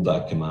they hold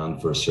that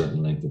command for a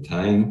certain length of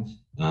time?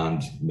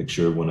 And make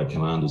sure when a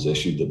command is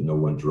issued that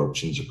no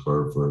interruptions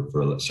occur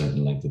for a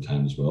certain length of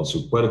time as well.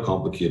 So quite a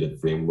complicated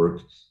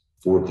framework.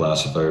 4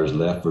 classifiers: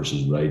 left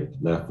versus right,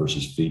 left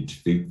versus feet,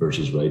 feet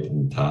versus right,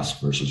 and task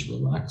versus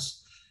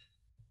relax.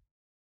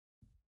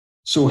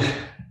 So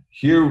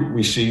here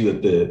we see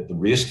that the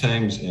race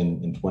times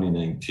in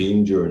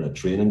 2019 during a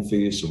training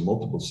phase, so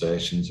multiple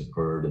sessions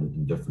occurred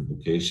in different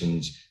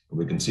locations. And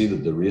we can see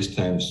that the race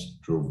times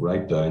drove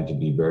right down to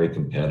be very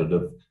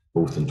competitive,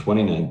 both in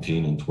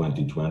 2019 and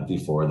 2020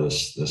 for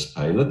this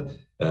pilot.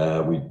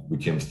 We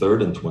came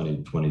third in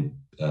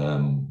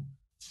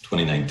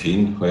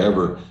 2019.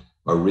 However,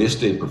 our race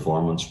day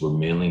performance were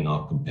mainly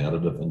not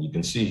competitive. And you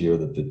can see here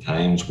that the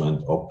times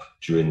went up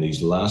during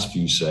these last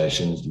few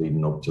sessions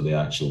leading up to the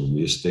actual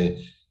race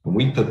day. And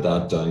we put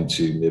that down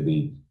to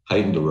maybe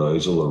heightened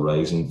arousal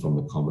arising from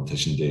the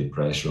competition day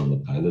pressure on the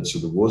pilot. So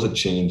there was a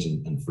change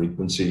in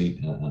frequency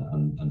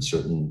and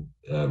certain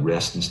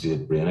resting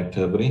state brain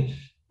activity,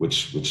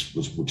 which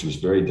was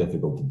very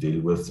difficult to deal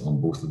with on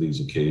both of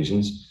these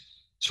occasions.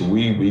 So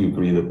we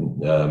agree that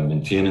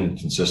maintaining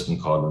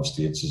consistent cognitive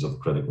states is of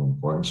critical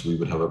importance. We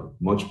would have a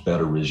much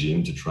better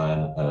regime to try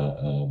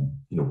and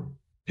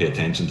pay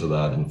attention to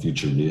that in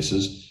future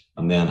races,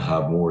 and then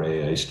have more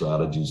AI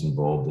strategies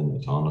involved in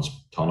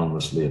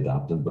autonomously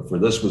adapting. But for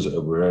this was a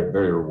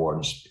very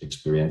rewarding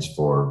experience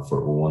for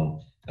Owen.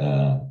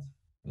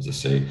 As I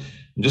say,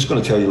 I'm just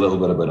going to tell you a little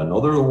bit about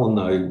another Owen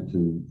now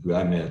who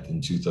I met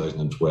in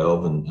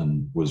 2012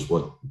 and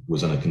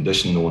was in a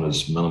condition known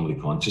as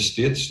minimally conscious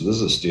state. So this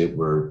is a state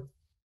where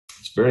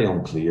it's very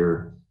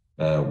unclear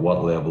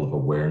what level of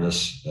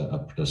awareness a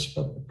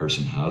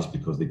person has,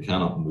 because they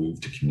cannot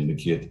move to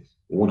communicate.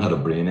 Owen had a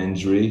brain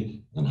injury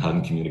and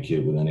hadn't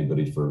communicated with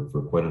anybody for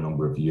quite a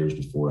number of years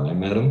before I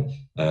met him.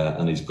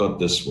 And he's got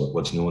this,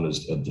 what's known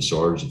as a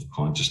disorders of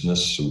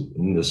consciousness. So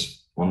in this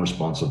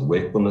unresponsive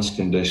wakefulness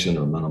condition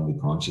or minimally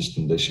conscious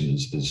condition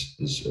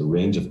is a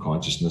range of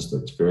consciousness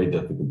that's very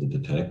difficult to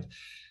detect.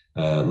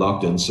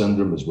 Locked-in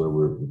syndrome is where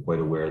we're quite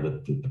aware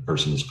that the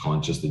person is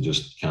conscious, they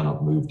just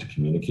cannot move to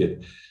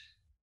communicate.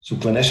 So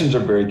clinicians are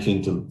very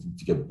keen to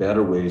get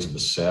better ways of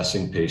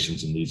assessing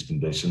patients in these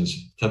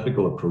conditions.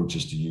 Typical approach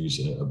is to use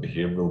a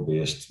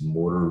behavioral-based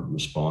motor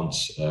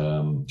response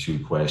to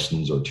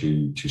questions or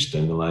to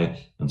stimuli.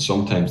 And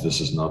sometimes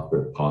this is not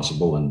very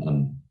possible,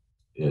 and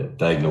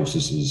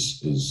diagnosis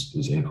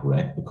is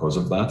incorrect because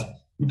of that.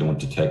 We don't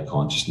detect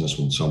consciousness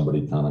when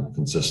somebody cannot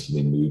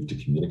consistently move to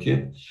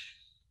communicate.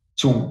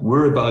 So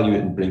we're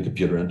evaluating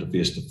brain-computer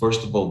interface to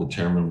first of all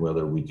determine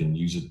whether we can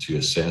use it to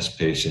assess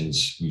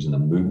patients using a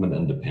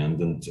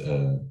movement-independent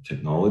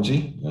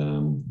technology,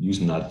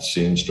 using that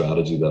same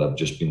strategy that I've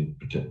just been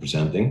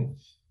presenting.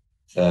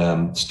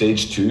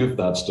 Stage 2 of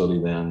that study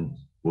then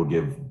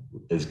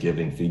is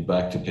giving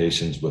feedback to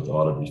patients with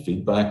auditory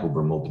feedback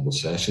over multiple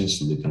sessions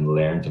so they can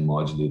learn to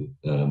modulate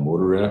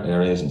motor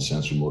areas and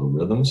sensory motor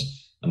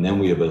rhythms. And then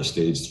we have a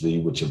stage 3,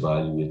 which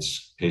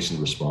evaluates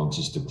patient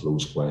responses to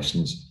closed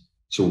questions.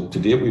 So to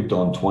date, we've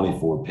done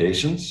 24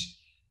 patients.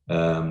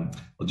 I'll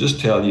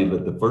just tell you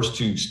that the first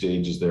 2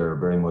 stages there are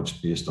very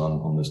much based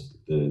on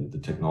the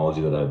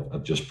technology that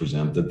I've just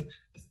presented.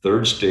 The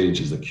third stage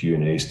is the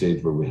Q&A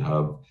stage, where we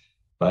have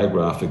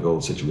biographical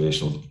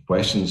situational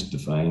questions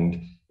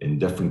defined in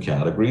different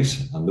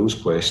categories, and those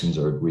questions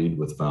are agreed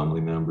with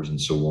family members and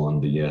so on,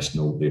 the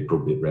yes/no, the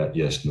appropriate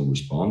yes/no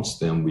response.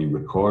 Then we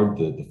record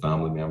the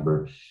family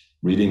member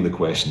reading the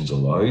questions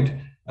aloud,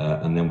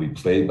 and then we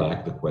play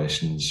back the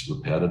questions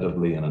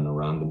repetitively and in a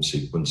random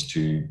sequence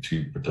to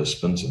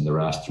participants, and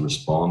they're asked to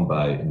respond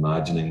by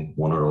imagining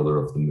one or other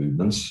of the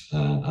movements,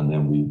 and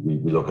then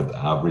we look at the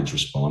average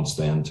response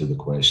then to the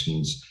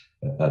questions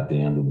at the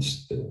end of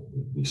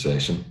the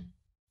session.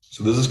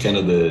 So this is kind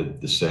of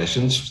the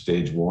sessions.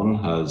 Stage 1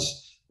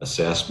 has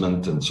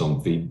assessment and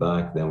some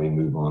feedback. Then we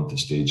move on to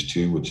stage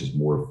 2, which is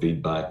more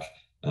feedback.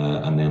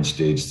 And then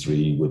stage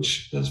 3,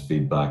 which has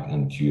feedback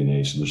and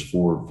Q&A. So there's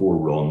four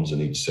runs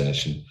in each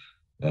session.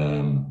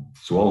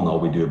 So all in all,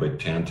 we do about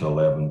 10 to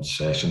 11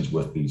 sessions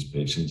with these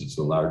patients. It's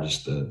the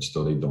largest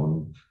study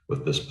done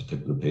with this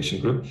particular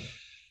patient group.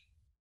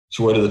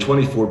 So out of the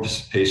 24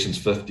 patients,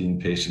 15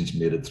 patients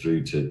made it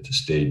through to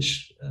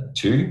stage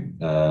 2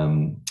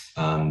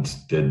 and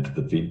did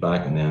the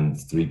feedback, and then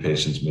 3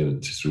 patients made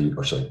it through,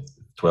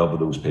 12 of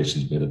those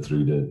patients made it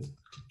through the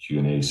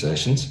Q&A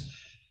sessions.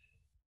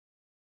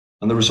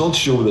 And the results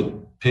show that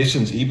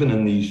patients, even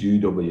in these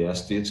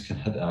UWS states, can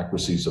hit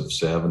accuracies of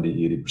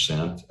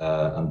 70–80%,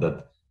 and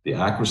that the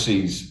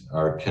accuracies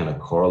are kind of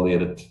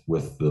correlated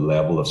with the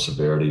level of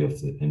severity of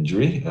the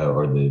injury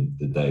or the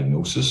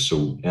diagnosis.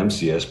 So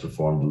MCS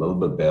performed a little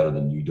bit better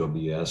than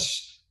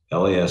UWS.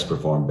 LAS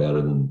performed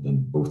better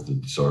than both the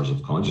disorders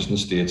of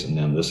consciousness states, and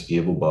then this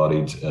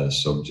able-bodied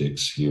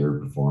subjects here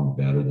performed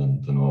better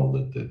than all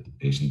the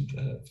patient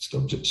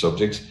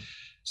subjects.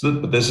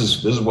 But this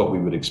is what we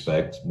would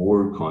expect: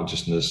 more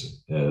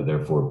consciousness,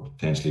 therefore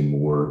potentially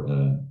more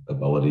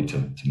ability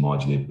to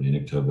modulate brain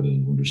activity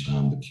and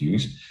understand the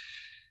cues.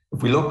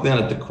 If we look then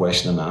at the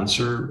question and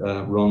answer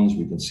runs,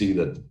 we can see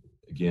that,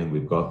 again,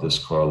 we've got this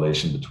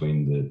correlation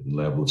between the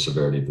level of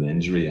severity of the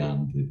injury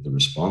and the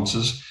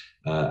responses,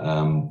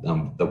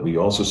 and that we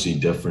also see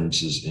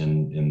differences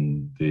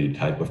in the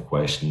type of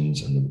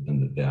questions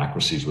and the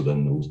accuracies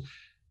within those.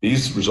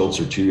 These results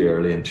are too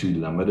early and too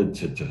limited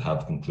to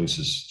have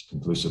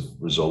conclusive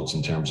results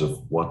in terms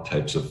of what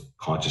types of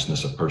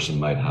consciousness a person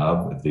might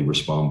have if they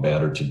respond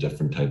better to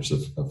different types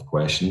of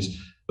questions.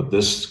 But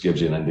this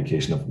gives you an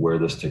indication of where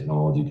this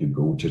technology could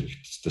go to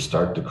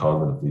start to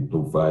cognitively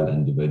profile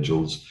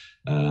individuals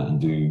and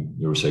do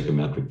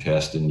neuropsychometric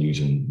testing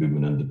using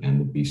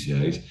movement-independent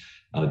BCIs.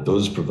 And it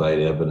does provide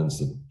evidence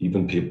that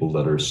even people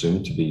that are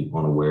assumed to be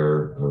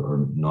unaware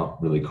or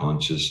not really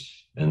conscious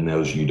in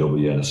those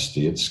UWS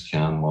states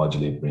can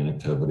modulate brain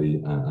activity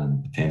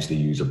and potentially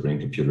use a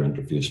brain-computer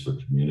interface for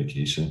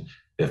communication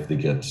if they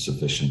get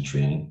sufficient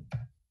training.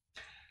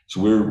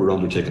 So we're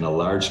undertaking a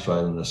large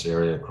trial in this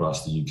area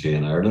across the UK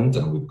and Ireland,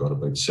 and we've got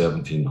about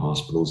 17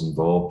 hospitals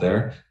involved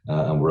there,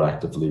 and we're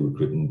actively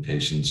recruiting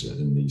patients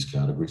in these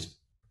categories.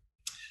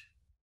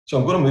 So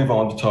I'm going to move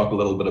on to talk a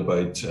little bit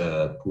about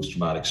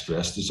post-traumatic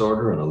stress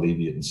disorder and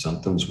alleviating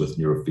symptoms with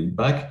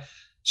neurofeedback.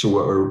 So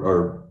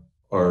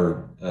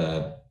our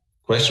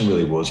question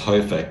really was, how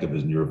effective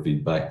is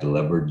neurofeedback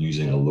delivered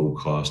using a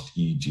low-cost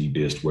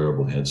EEG-based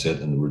wearable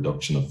headset in the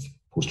reduction of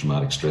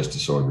post-traumatic stress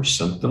disorder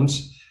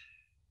symptoms?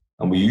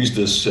 And we use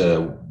this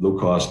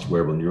low-cost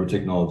wearable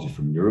neurotechnology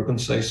from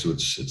NeuroConcise, so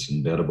it's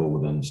embeddable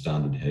within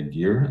standard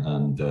headgear,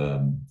 and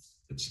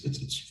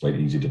it's quite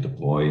easy to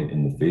deploy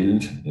in the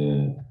field.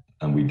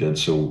 And we did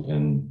so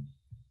in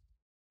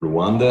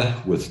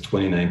Rwanda with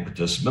 29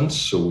 participants.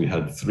 So we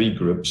had 3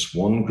 groups.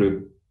 One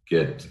group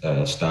get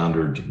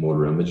standard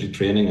motor imagery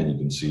training, and you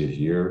can see it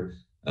here.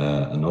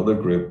 Another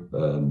group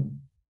got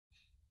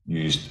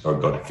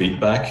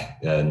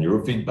feedback,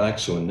 neurofeedback.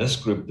 So in this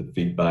group, the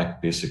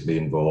feedback basically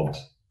involved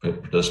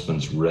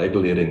participants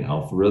regulating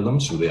alpha rhythm.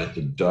 So they had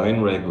to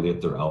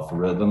down-regulate their alpha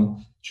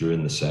rhythm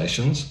during the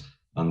sessions.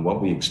 And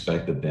what we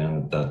expected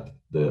then that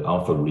the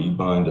alpha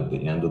rebound at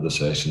the end of the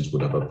sessions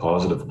would have a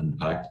positive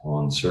impact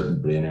on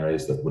certain brain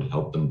areas that would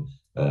help them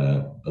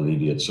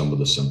alleviate some of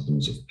the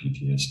symptoms of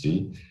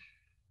PTSD.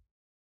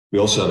 We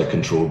also had a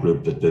control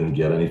group that didn't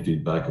get any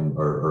feedback, and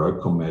our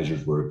outcome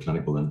measures were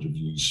clinical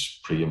interviews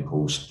pre and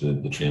post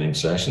the training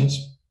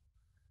sessions.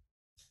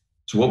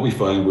 So what we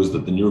found was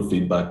that the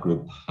neurofeedback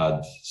group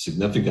had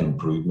significant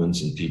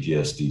improvements in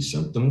PTSD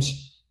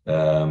symptoms.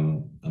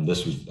 And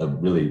this was a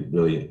really,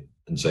 really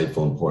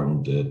insightful,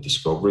 important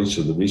discovery.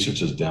 So the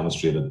researchers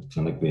demonstrated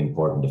clinically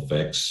important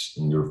effects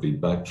in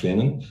neurofeedback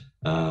training,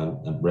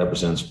 and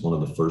represents one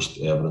of the first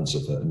evidence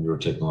of a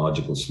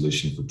neurotechnological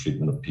solution for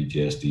treatment of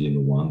PTSD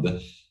in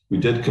Rwanda. We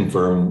did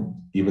confirm,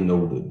 even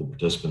though the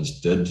participants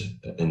did,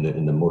 in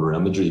the motor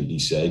imagery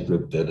BCI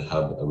group, did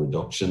have a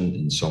reduction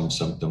in some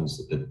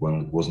symptoms, it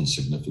wasn't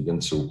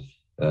significant. So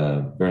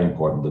very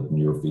important that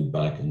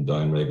neurofeedback and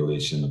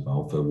downregulation of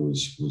alpha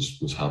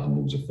was having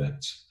those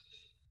effects.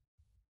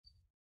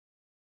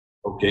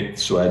 Okay,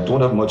 so I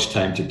don't have much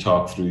time to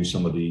talk through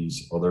some of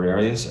these other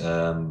areas.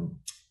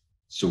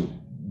 So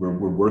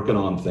we're working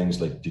on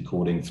things like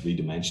decoding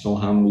 3-dimensional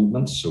hand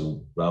movements.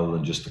 So rather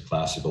than just the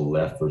classical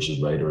left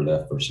versus right or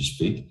left versus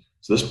feet.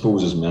 So this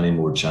poses many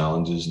more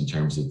challenges in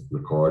terms of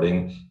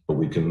recording, but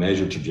we can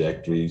measure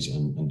trajectories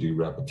and do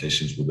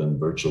repetitions within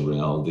virtual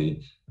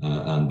reality.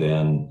 And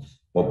then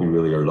what we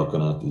really are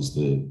looking at is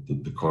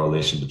the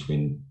correlation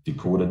between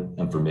decoded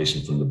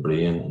information from the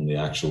brain and the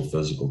actual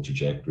physical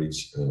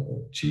trajectories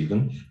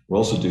achieving. We're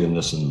also doing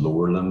this in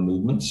lower limb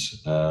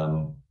movements.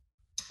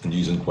 And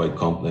using quite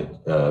complex,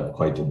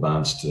 quite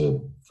advanced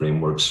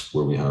frameworks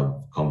where we have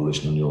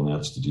convolutional neural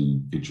nets to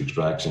do feature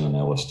extraction and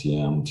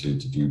LSTM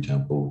to do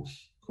tempo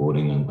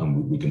coding.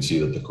 And we can see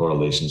that the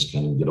correlations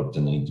can get up to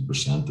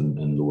 90%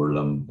 in lower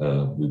limb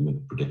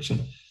movement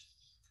prediction.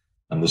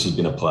 And this has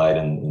been applied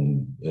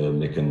in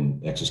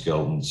making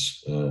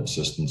exoskeletons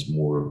assistance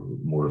more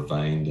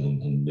refined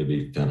and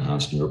maybe to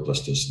enhance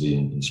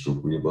neuroplasticity in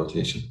stroke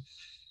rehabilitation.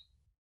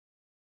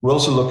 We're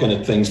also looking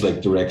at things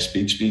like direct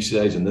speech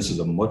BCIs, and this is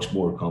a much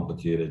more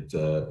complicated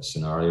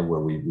scenario where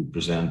we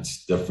present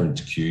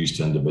different cues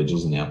to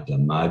individuals, and they have to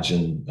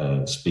imagine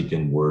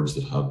speaking words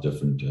that have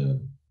different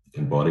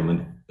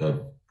embodiment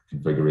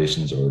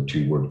configurations or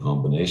 2-word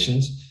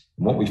combinations.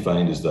 And what we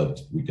find is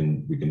that we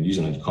can use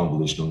a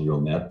convolutional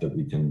neural net that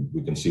we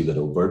can see that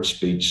overt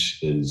speech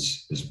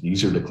is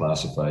easier to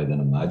classify than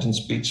imagined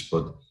speech,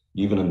 but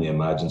even in the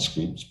imagined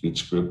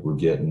speech group, we're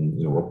getting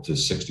up to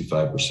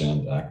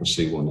 65%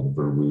 accuracy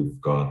whenever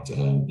we've got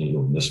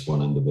in this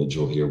one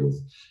individual here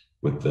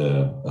with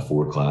a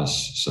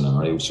 4-class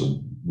scenario.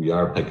 So we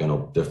are picking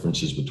up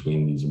differences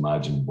between these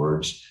imagined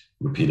words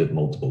repeated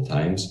multiple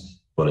times,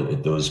 but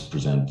it does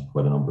present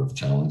quite a number of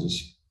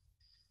challenges.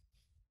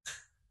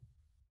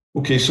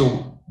 Okay,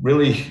 so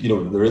really,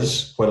 there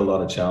is quite a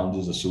lot of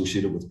challenges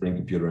associated with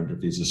brain-computer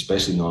interfaces,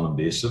 especially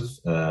non-invasive,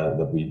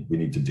 that we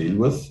need to deal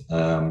with.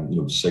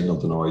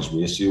 Signal-to-noise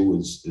ratio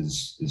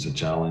is a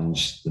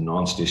challenge. The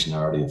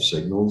non-stationarity of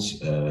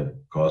signals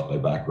caused by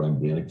background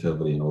brain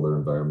activity and other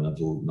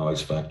environmental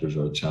noise factors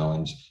are a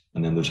challenge.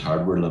 And then there's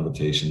hardware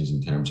limitations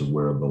in terms of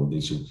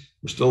wearability. So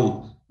we're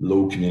still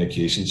low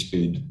communication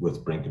speed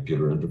with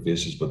brain-computer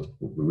interfaces, but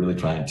we're really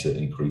trying to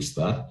increase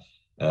that.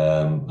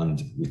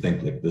 And we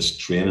think like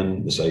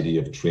this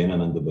idea of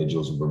training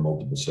individuals over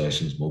multiple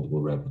sessions, multiple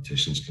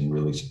repetitions can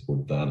really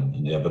support that.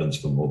 And evidence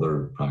from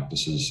other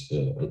practices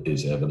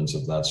is evidence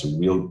of that. So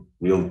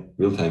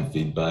real-time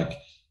feedback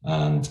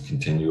and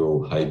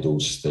continual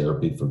high-dose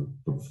therapy for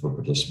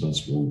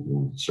participants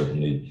will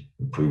certainly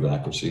improve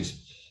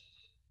accuracies.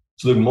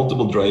 So there are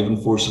multiple driving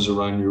forces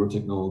around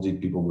neurotechnology: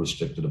 people with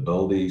restricted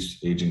abilities,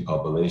 aging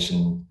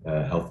population,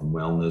 health and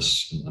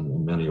wellness,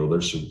 and many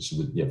others.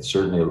 So yeah,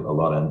 certainly a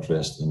lot of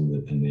interest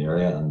in the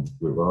area, and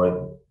we're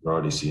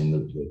already seeing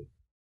the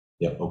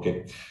yeah.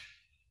 Okay.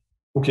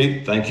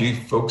 Thank you,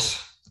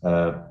 folks.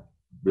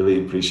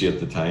 Really appreciate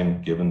the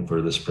time given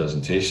for this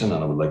presentation,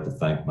 and I would like to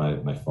thank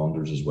my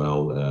funders as well.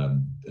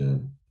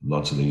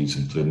 Lots of these,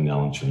 including the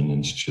Alan Turing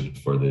Institute,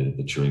 for the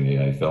Turing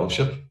AI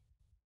Fellowship.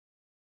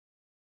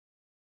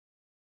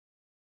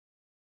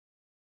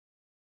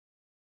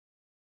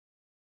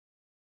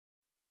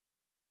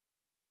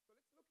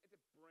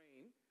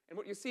 And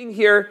what you're seeing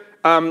here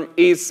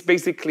is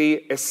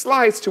basically a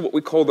slice to what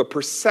we call the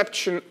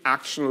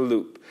perception-action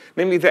loop.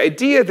 Namely, the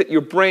idea that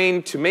your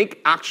brain, to make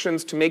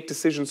actions, to make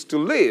decisions, to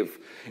live,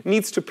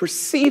 needs to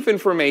perceive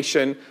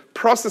information,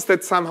 process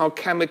that somehow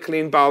chemically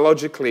and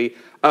biologically,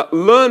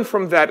 learn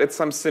from that at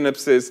some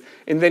synapses,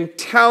 and then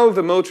tell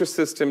the motor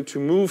system to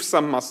move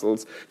some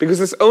muscles,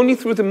 because it's only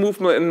through the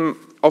movement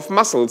of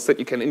muscles that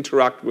you can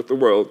interact with the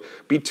world,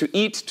 be it to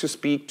eat, to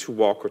speak, to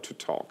walk, or to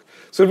talk.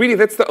 So really,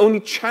 that's the only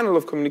channel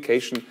of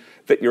communication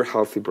that your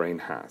healthy brain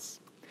has.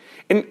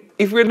 And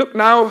if we look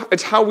now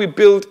at how we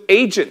build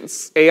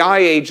agents, AI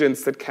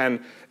agents that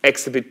can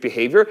exhibit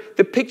behavior,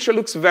 the picture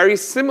looks very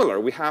similar.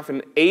 We have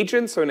an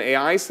agent, so an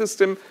AI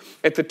system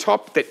at the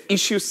top that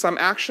issues some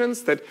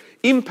actions that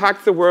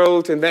impact the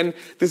world, and then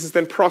this is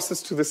then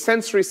processed to the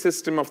sensory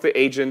system of the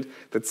agent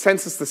that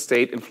senses the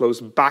state and flows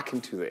back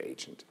into the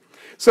agent.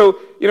 So,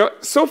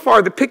 so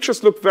far the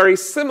pictures look very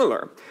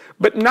similar,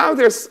 but now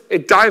there's a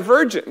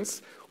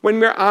divergence when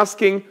we're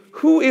asking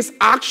who is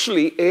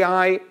actually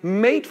AI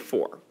made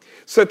for.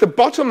 So at the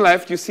bottom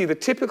left, you see the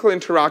typical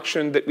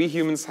interaction that we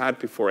humans had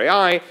before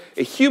AI.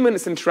 A human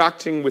is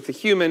interacting with a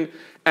human,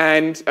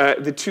 and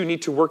the two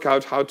need to work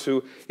out how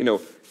to,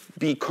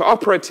 be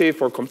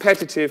cooperative or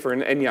competitive or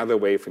in any other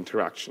way of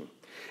interaction.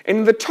 And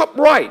in the top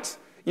right,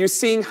 you're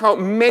seeing how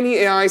many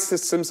AI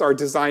systems are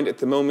designed at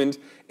the moment.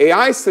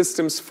 AI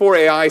systems for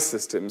AI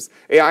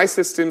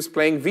systems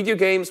playing video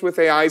games with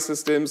AI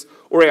systems,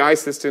 or AI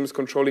systems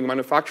controlling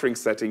manufacturing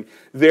setting.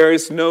 There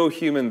is no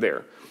human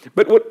there.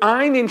 But what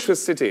I'm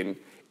interested in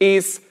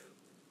is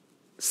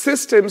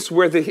systems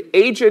where the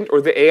agent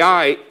or the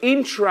AI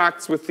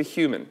interacts with the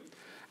human,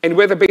 and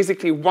whether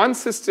basically one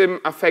system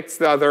affects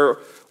the other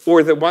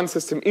or the one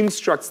system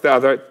instructs the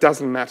other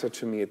doesn't matter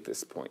to me at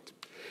this point.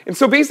 And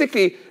so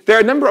basically, there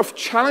are a number of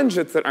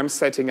challenges that I'm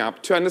setting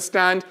up to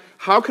understand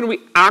how can we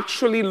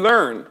actually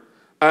learn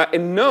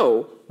and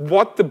know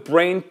what the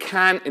brain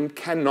can and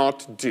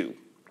cannot do.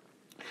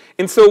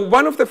 And so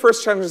one of the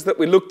first challenges that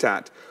we looked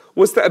at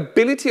was the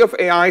ability of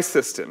AI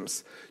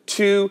systems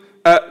to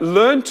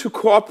learn to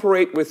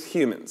cooperate with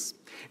humans.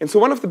 And so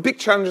one of the big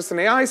challenges in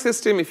AI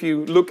system, if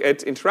you look at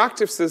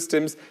interactive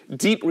systems,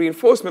 deep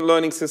reinforcement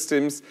learning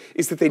systems,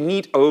 is that they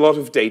need a lot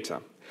of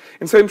data.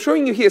 And so I'm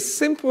showing you here a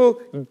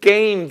simple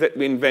game that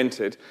we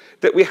invented,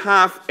 that we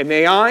have an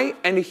AI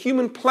and a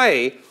human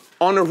play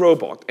on a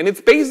robot. And it's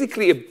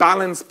basically a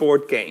balance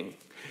board game.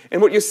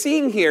 And what you're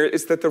seeing here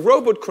is that the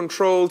robot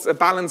controls a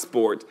balance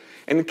board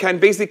and can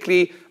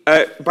basically,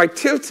 by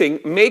tilting,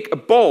 make a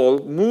ball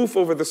move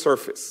over the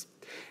surface.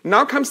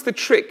 Now comes the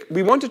trick.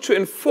 We wanted to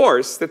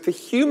enforce that the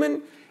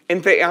human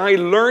and the AI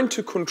learn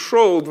to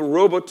control the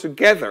robot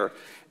together,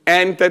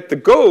 and that the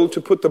goal to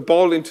put the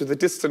ball into the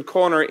distant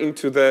corner,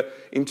 into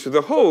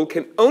the hole,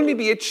 can only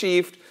be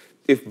achieved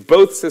if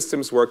both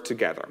systems work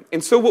together.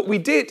 And so what we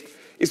did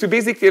is we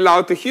basically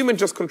allowed the human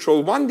just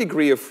control one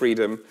degree of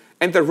freedom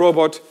and the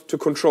robot to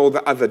control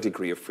the other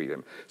degree of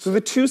freedom. So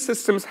the two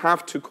systems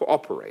have to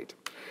cooperate.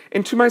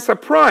 And to my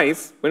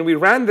surprise, when we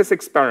ran this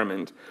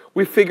experiment,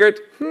 we figured,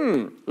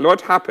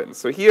 what happens?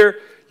 So here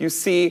you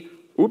see,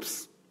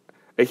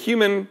 a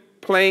human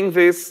playing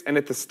this, and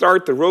at the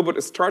start, the robot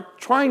is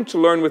trying to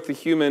learn with the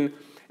human,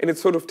 and it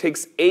sort of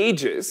takes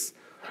ages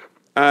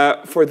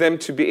for them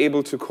to be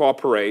able to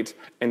cooperate,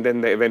 and then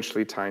they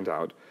eventually timed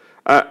out.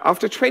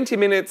 After 20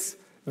 minutes,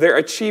 they're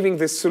achieving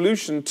this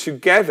solution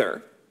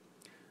together.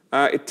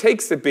 It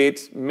takes a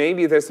bit,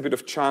 maybe there's a bit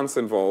of chance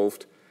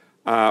involved,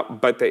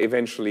 but they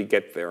eventually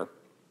get there.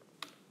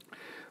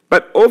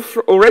 But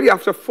already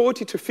after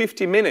 40 to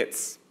 50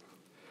 minutes,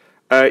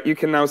 you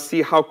can now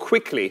see how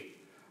quickly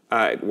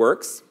It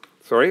works.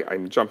 Sorry,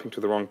 I'm jumping to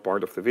the wrong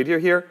part of the video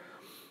here.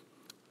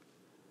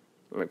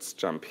 Let's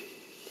jump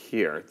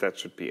here. That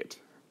should be it.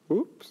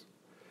 Oops.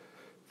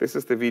 This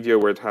is the video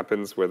where it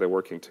happens, where they're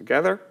working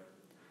together.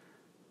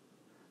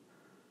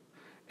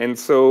 And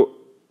so,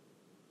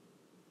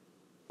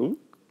 maybe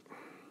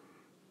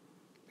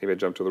I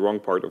jumped to the wrong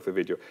part of the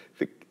video.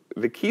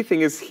 The key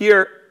thing is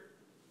here,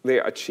 they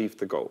achieved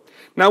the goal.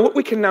 Now, what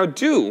we can now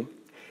do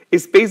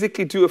is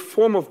basically do a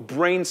form of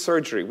brain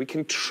surgery. We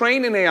can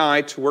train an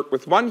AI to work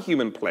with one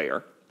human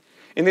player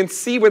and then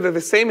see whether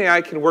the same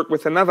AI can work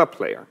with another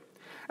player.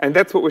 And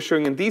that's what we're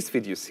showing in these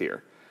videos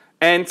here.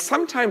 And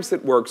sometimes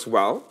it works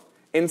well,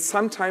 and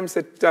sometimes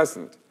it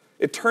doesn't.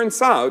 It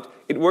turns out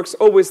it works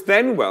always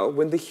then well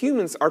when the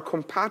humans are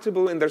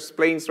compatible in their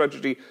playing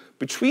strategy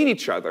between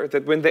each other,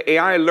 that when the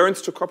AI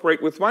learns to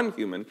cooperate with one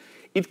human,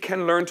 it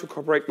can learn to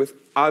cooperate with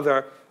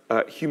other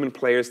human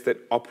players that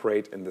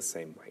operate in the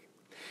same way.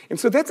 And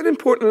so that's an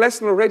important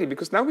lesson already,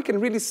 because now we can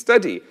really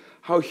study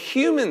how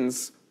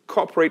humans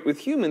cooperate with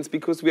humans,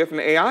 because we have an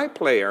AI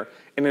player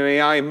and an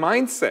AI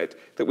mindset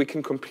that we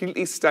can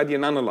completely study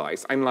and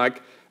analyze,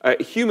 unlike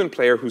a human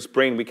player whose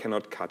brain we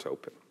cannot cut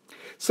open.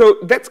 So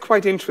that's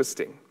quite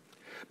interesting.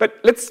 But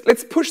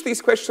let's push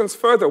these questions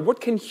further.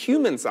 What can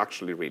humans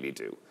actually really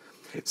do?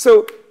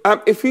 So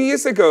a few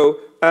years ago,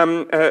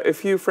 a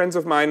few friends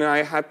of mine and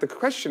I had the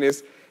question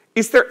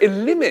is there a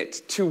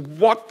limit to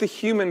what the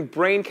human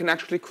brain can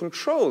actually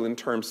control in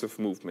terms of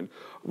movement?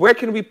 Where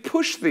can we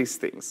push these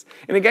things?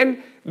 And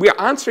again, we are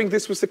answering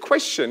this with a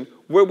question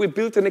where we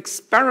built an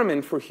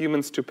experiment for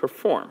humans to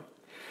perform.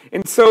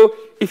 And so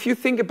if you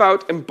think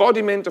about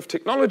embodiment of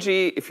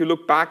technology, if you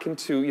look back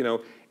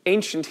into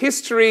ancient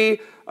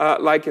history,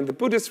 like in the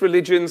Buddhist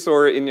religions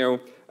or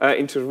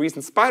into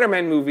recent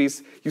Spider-Man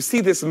movies, you see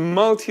this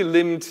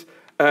multi-limbed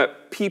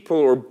people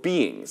or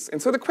beings.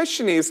 And so the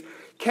question is,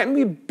 can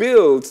we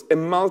build a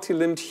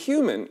multi-limbed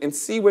human and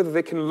see whether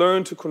they can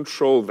learn to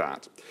control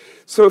that?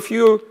 So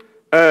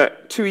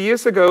 2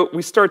 years ago,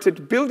 we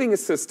started building a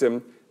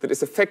system that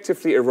is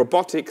effectively a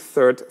robotic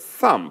third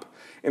thumb.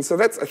 And so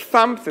that's a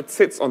thumb that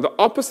sits on the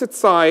opposite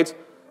side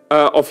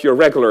of your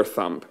regular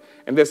thumb.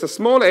 And there's a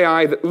small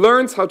AI that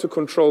learns how to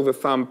control the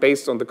thumb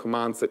based on the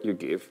commands that you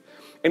give.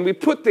 And we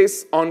put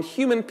this on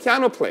human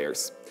piano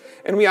players.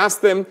 And we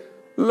asked them,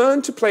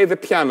 learn to play the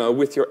piano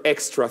with your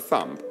extra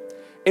thumb.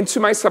 And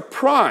to my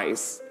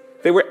surprise,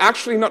 they were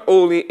actually not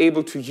only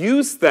able to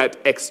use that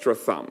extra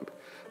thumb.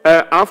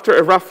 After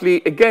a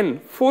roughly, again,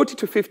 40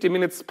 to 50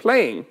 minutes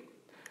playing,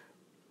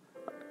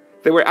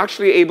 they were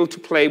actually able to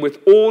play with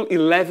all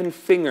 11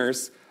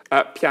 fingers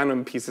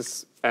piano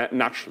pieces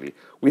naturally.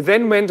 We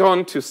then went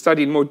on to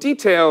study in more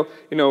detail,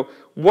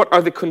 what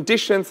are the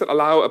conditions that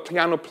allow a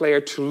piano player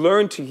to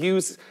learn to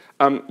use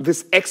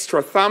this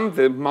extra thumb,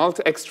 the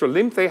multi-extra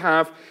limb they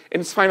have,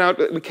 and find out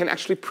that we can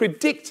actually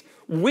predict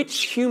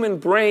which human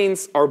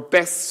brains are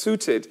best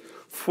suited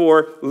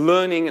for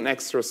learning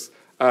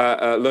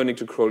learning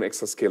to control an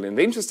extra skill. And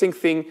the interesting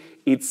thing,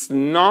 it's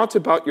not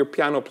about your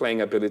piano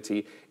playing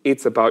ability,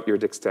 it's about your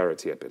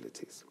dexterity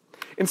abilities.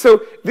 And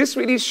so this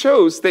really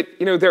shows that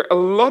there are a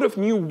lot of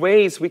new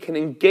ways we can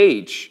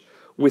engage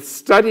with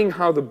studying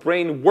how the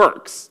brain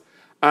works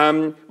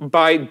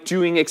by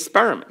doing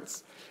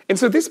experiments. And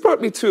so this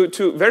brought me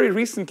to very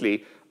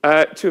recently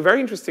to a very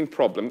interesting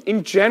problem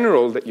in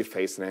general that you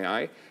face in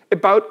AI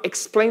about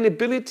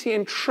explainability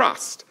and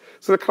trust.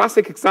 So the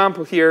classic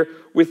example here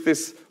with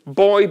this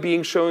boy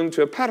being shown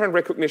to a pattern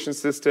recognition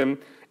system,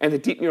 and the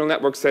deep neural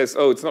network says,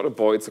 oh, it's not a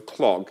boy, it's a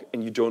clog,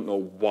 and you don't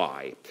know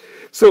why.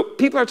 So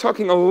people are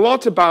talking a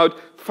lot about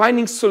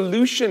finding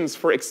solutions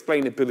for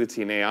explainability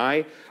in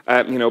AI.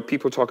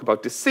 People talk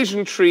about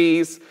decision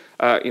trees,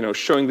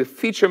 showing the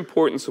feature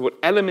importance of what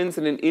elements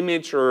in an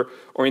image or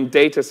in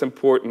data is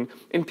important.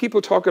 And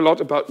people talk a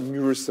lot about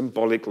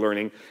neurosymbolic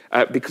learning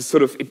because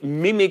it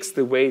mimics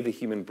the way the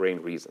human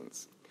brain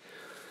reasons.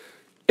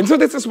 And so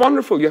this is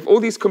wonderful. You have all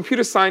these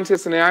computer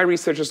scientists and AI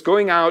researchers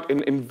going out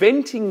and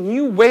inventing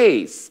new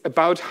ways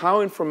about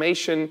how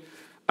information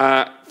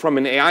from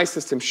an AI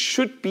system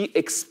should be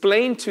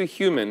explained to a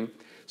human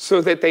so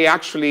that they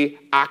actually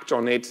act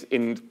on it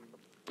in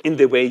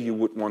the way you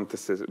would want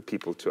the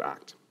people to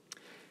act.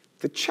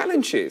 The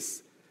challenge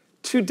is,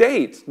 to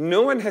date,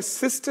 no one has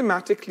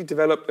systematically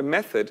developed a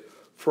method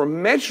for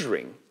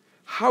measuring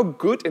how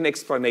good an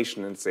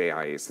explanation in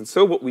AI is. And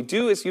so what we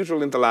do, as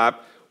usual in the lab,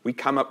 we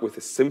come up with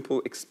a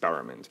simple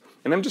experiment.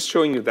 And I'm just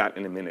showing you that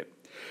in a minute.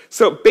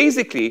 So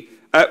basically,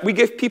 we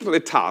give people a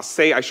task.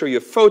 Say I show you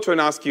a photo and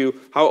ask you,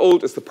 how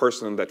old is the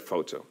person in that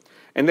photo?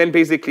 And then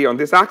basically on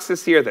this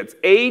axis here, that's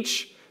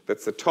age.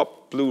 That's the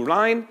top blue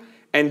line.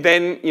 And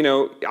then,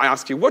 I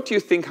ask you, what do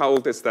you think, how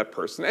old is that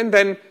person? And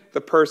then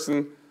the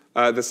person,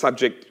 the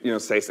subject,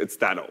 says it's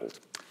that old.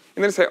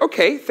 And then I say,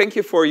 okay, thank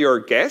you for your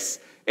guess.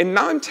 And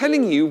now I'm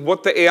telling you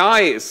what the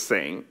AI is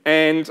saying.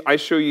 And I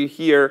show you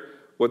here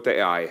what the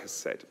AI has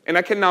said. And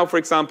I can now, for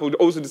example,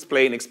 also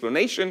display an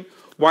explanation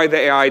why the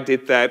AI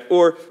did that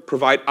or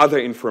provide other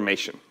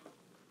information.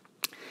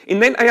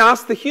 And then I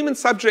ask the human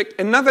subject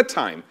another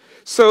time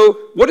So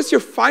what is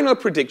your final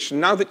prediction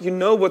now that you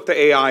know what the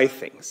AI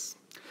thinks?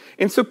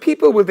 And so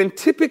people will then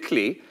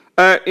typically,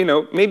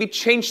 maybe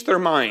change their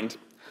mind.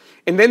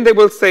 And then they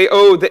will say,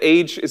 oh, the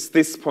age is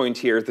this point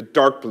here, the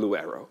dark blue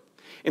arrow.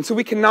 And so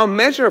we can now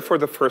measure for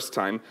the first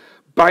time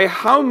by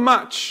how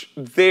much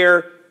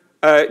their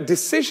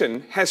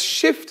decision has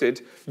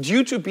shifted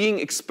due to being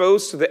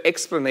exposed to the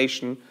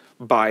explanation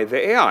by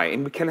the AI.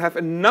 And we can have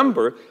a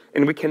number,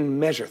 and we can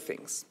measure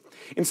things.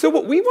 And so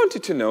what we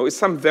wanted to know is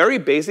some very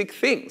basic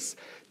things.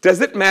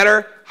 Does it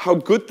matter how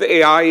good the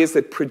AI is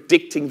at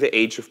predicting the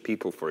age of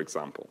people, for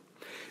example?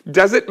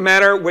 Does it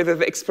matter whether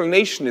the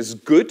explanation is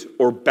good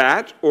or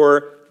bad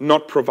or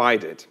not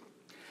provided?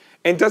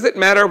 And does it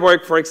matter,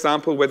 for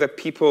example, whether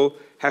people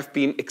have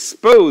been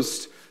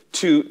exposed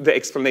to the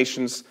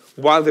explanations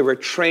while they were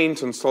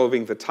trained on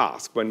solving the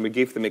task, when we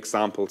give them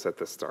examples at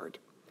the start?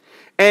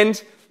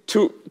 And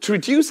to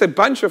reduce a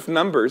bunch of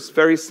numbers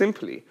very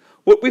simply,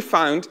 what we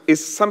found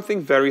is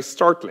something very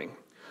startling.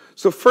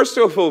 So first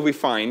of all, we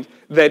find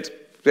that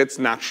that's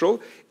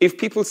natural. If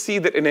people see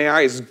that an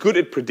AI is good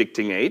at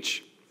predicting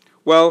age,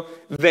 well,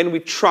 then we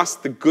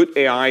trust the good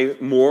AI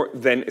more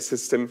than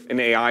an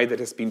AI that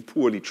has been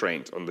poorly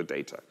trained on the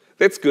data.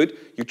 That's good.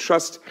 You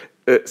trust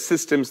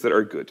systems that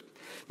are good.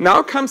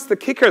 Now comes the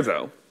kicker,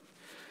 though.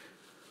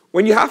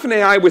 When you have an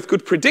AI with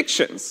good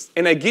predictions,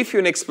 and I give you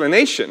an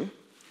explanation,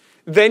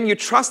 then you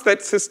trust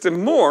that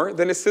system more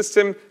than a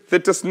system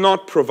that does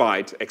not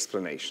provide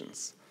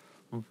explanations.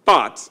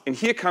 But, and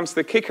here comes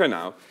the kicker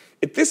now,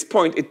 at this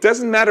point, it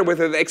doesn't matter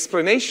whether the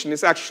explanation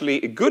is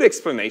actually a good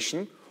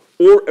explanation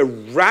or a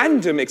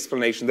random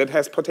explanation that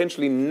has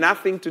potentially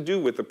nothing to do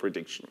with the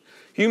prediction.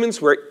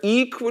 Humans were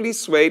equally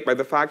swayed by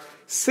the fact,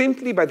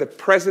 simply by the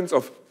presence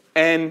of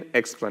an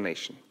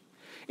explanation.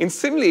 And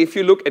similarly, if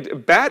you look at a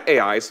bad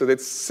AI, so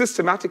that's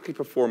systematically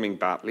performing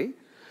badly,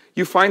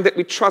 you find that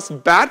we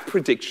trust bad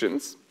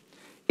predictions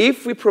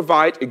if we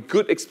provide a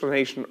good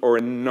explanation or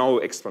a no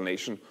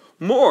explanation,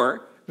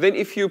 more than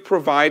if you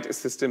provide a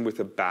system with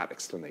a bad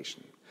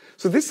explanation.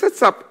 So this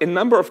sets up a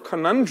number of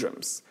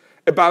conundrums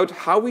about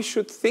how we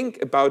should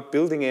think about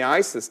building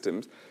AI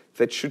systems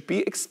that should be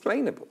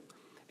explainable.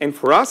 And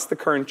for us, the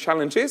current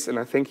challenge is, and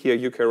I thank here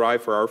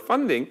UKRI for our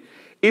funding,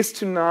 is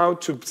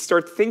to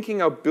start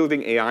thinking of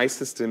building AI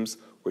systems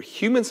where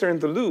humans are in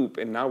the loop,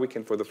 and now we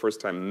can, for the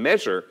first time,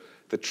 measure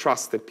the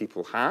trust that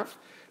people have,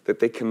 that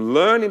they can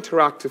learn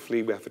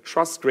interactively. We have a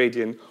trust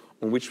gradient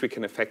on which we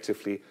can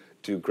effectively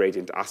do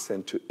gradient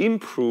ascent to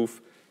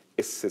improve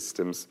a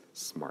system's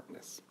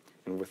smartness.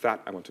 And with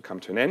that, I want to come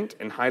to an end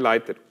and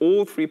highlight that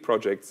all three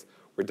projects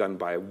were done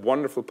by a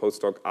wonderful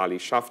postdoc, Ali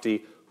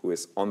Shafti, who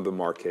is on the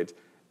market,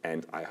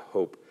 and I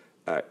hope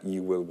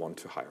you will want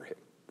to hire him.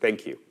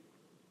 Thank you.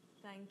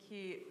 Thank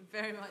you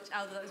very much,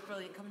 Aldo. That was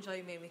brilliant. Come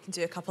join me and we can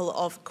do a couple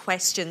of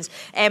questions.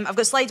 I've got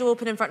Slido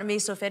open in front of me,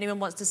 so if anyone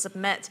wants to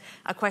submit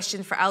a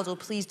question for Aldo,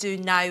 please do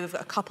now. We've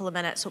got a couple of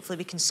minutes. Hopefully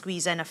we can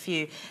squeeze in a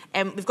few.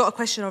 We've got a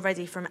question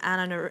already from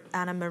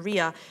Anna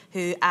Maria,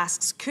 who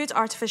asks, could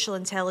artificial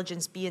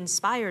intelligence be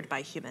inspired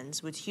by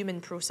humans? Would human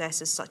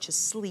processes such as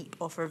sleep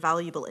offer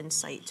valuable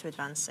insight to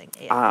advancing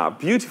AI?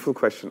 Beautiful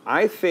question.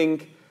 I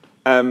think,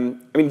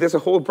 there's a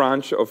whole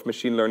branch of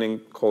machine learning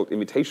called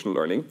imitation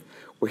learning,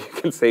 where you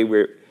can say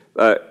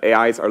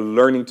AIs are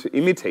learning to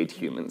imitate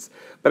humans.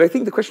 But I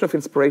think the question of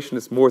inspiration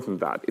is more than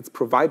that. It's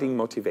providing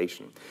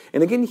motivation.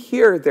 And again,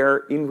 here, they're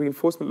in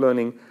reinforcement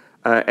learning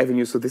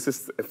avenues. So this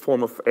is a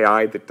form of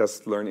AI that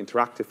does learn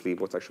interactively,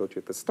 what I showed you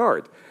at the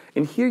start.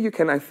 And here you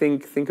can, I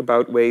think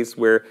about ways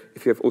where,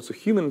 if you have also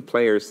human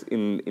players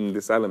in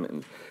this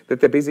element, that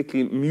they're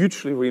basically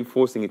mutually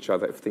reinforcing each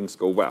other if things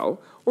go well,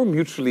 or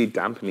mutually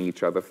dampening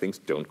each other if things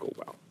don't go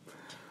well.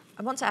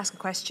 I want to ask a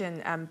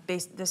question.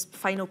 This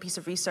final piece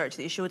of research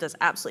that you showed us,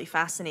 absolutely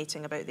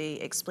fascinating, about the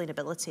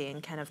explainability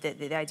and kind of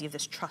the idea of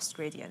this trust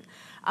gradient.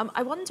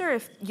 I wonder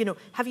if,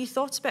 have you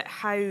thought about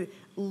how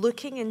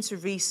looking into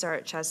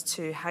research as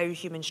to how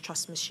humans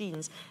trust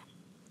machines,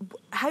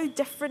 how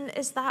different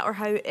is that, or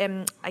how,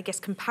 I guess,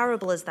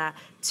 comparable is that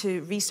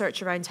to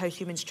research around how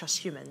humans trust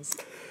humans?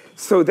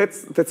 So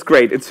that's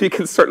great. And so you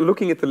can start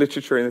looking at the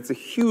literature, and it's a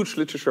huge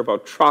literature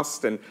about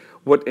trust and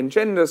what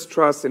engenders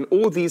trust and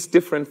all these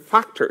different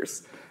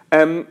factors.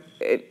 And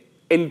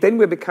then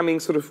we're becoming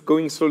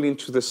going slowly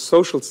into the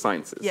social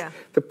sciences. Yeah.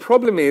 The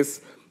problem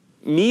is,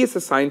 me as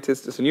a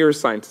scientist, as a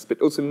neuroscientist,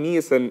 but also me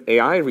as an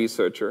AI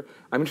researcher,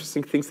 I'm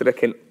interested in things that I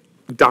can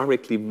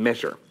directly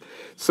measure.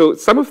 So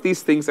some of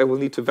these things I will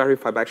need to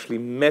verify by actually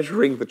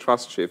measuring the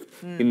trust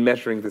shift in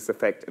measuring this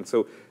effect. And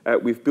so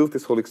we've built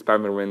this whole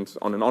experiment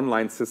on an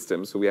online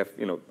system. So we have,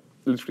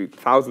 literally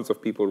thousands of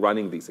people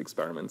running these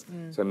experiments.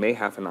 So I may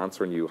have an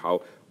answer on you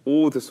how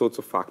all the sorts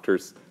of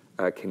factors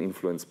can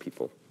influence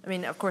people. I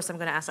mean, of course, I'm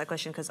going to ask that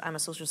question because I'm a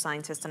social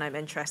scientist and I'm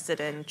interested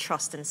in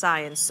trust in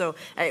science. So,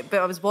 but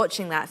I was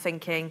watching that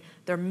thinking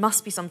there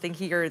must be something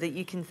here that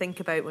you can think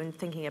about when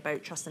thinking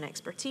about trust and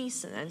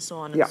expertise and so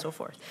on and so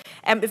forth.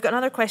 We've got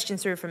another question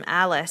through from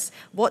Alice.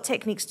 What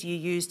techniques do you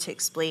use to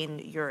explain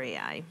your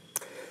AI?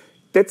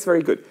 That's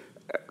very good.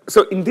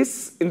 So in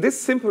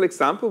this simple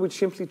example, we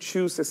simply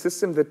choose a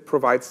system that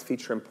provides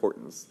feature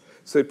importance.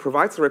 So it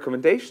provides a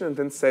recommendation and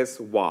then says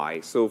why.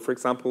 So for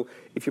example,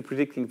 if you're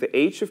predicting the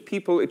age of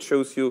people, it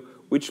shows you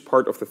which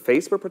part of the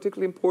face were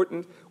particularly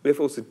important. We have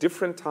also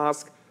different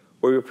tasks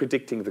where we're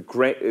predicting the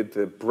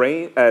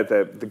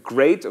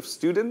grade of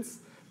students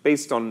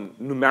based on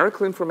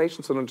numerical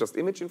information, so not just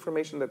image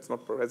information that's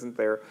not present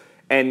there.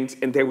 And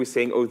there we're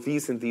saying, oh,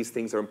 these and these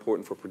things are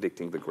important for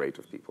predicting the grade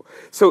of people.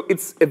 So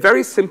it's a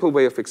very simple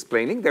way of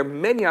explaining. There are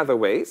many other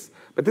ways,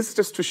 but this is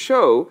just to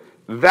show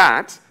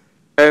that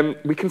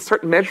we can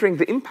start measuring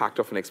the impact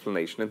of an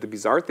explanation. And the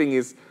bizarre thing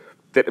is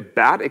that a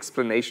bad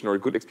explanation or a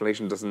good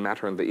explanation doesn't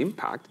matter on the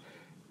impact.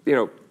 You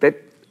know, that,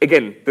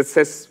 again, that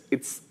says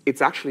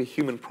it's actually a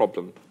human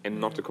problem and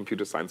not a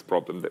computer science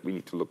problem that we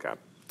need to look at.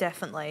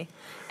 Definitely.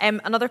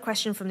 Another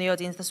question from the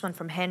audience, this one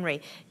from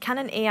Henry. Can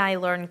an AI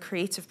learn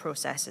creative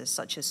processes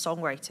such as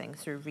songwriting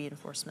through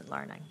reinforcement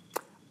learning?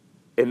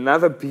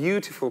 Another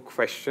beautiful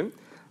question.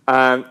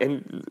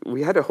 And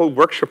we had a whole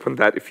workshop on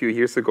that a few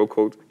years ago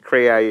called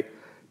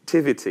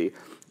Creativity.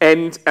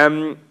 And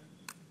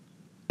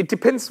it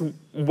depends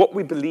what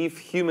we believe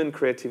human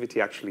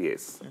creativity actually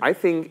is. I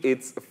think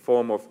it's a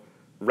form of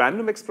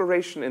random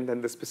exploration and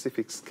then the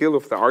specific skill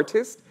of the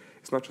artist.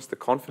 It's not just the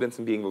confidence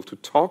in being able to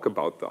talk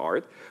about the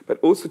art, but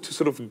also to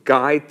sort of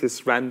guide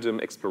this random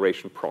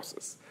exploration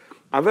process.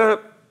 Other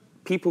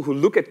people who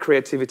look at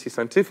creativity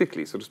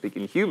scientifically, so to speak,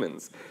 in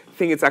humans,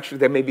 think it's actually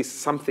there may be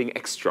something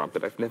extra,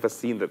 but I've never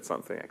seen that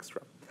something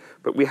extra.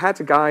 But we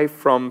had a guy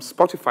from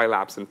Spotify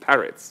Labs in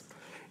Paris,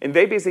 and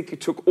they basically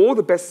took all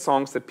the best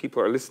songs that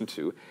people are listening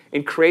to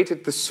and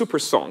created the super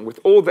song with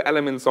all the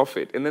elements of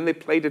it, and then they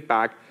played it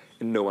back,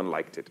 and no one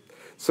liked it.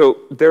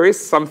 So there is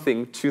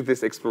something to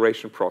this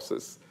exploration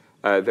process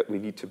that we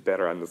need to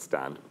better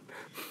understand.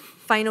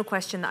 Final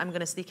question that I'm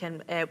going to sneak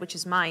in, which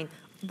is mine.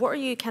 What are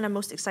you kind of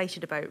most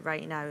excited about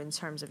right now in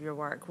terms of your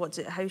work?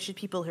 How should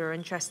people who are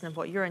interested in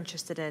what you're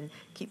interested in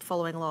keep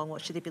following along?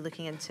 What should they be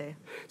looking into?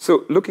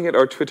 So looking at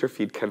our Twitter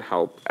feed can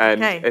help.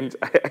 And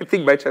I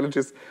think my challenge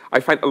is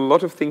I find a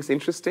lot of things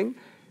interesting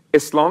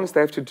as long as they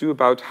have to do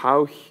about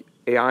how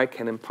AI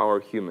can empower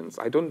humans.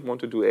 I don't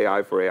want to do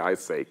AI for AI's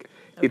sake.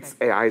 Okay. It's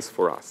AI's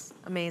for us.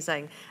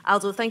 Amazing.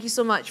 Aldo, thank you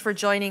so much for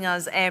joining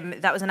us.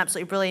 That was an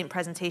absolutely brilliant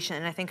presentation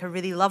and I think a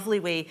really lovely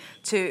way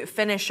to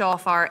finish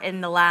off our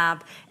In the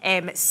Lab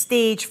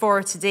stage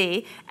for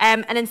today.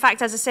 And in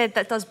fact, as I said,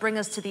 that does bring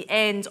us to the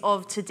end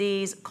of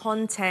today's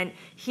content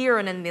here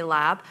on In the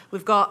Lab.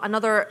 We've got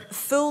another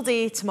full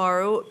day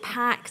tomorrow,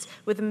 packed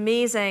with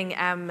amazing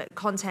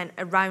content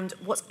around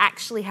what's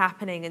actually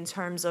happening in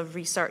terms of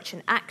research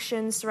and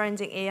action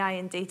surrounding AI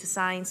and data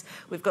science.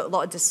 We've got a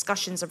lot of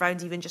discussions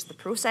around even just the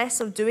process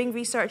of doing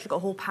research. We've got a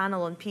whole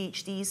panel on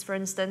PhDs, for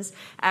instance.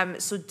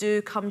 So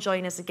do come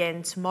join us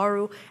again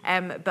tomorrow.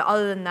 But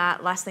other than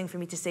that, last thing for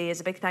me to say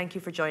is a big thank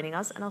you for joining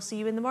us, and I'll see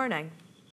you in the morning.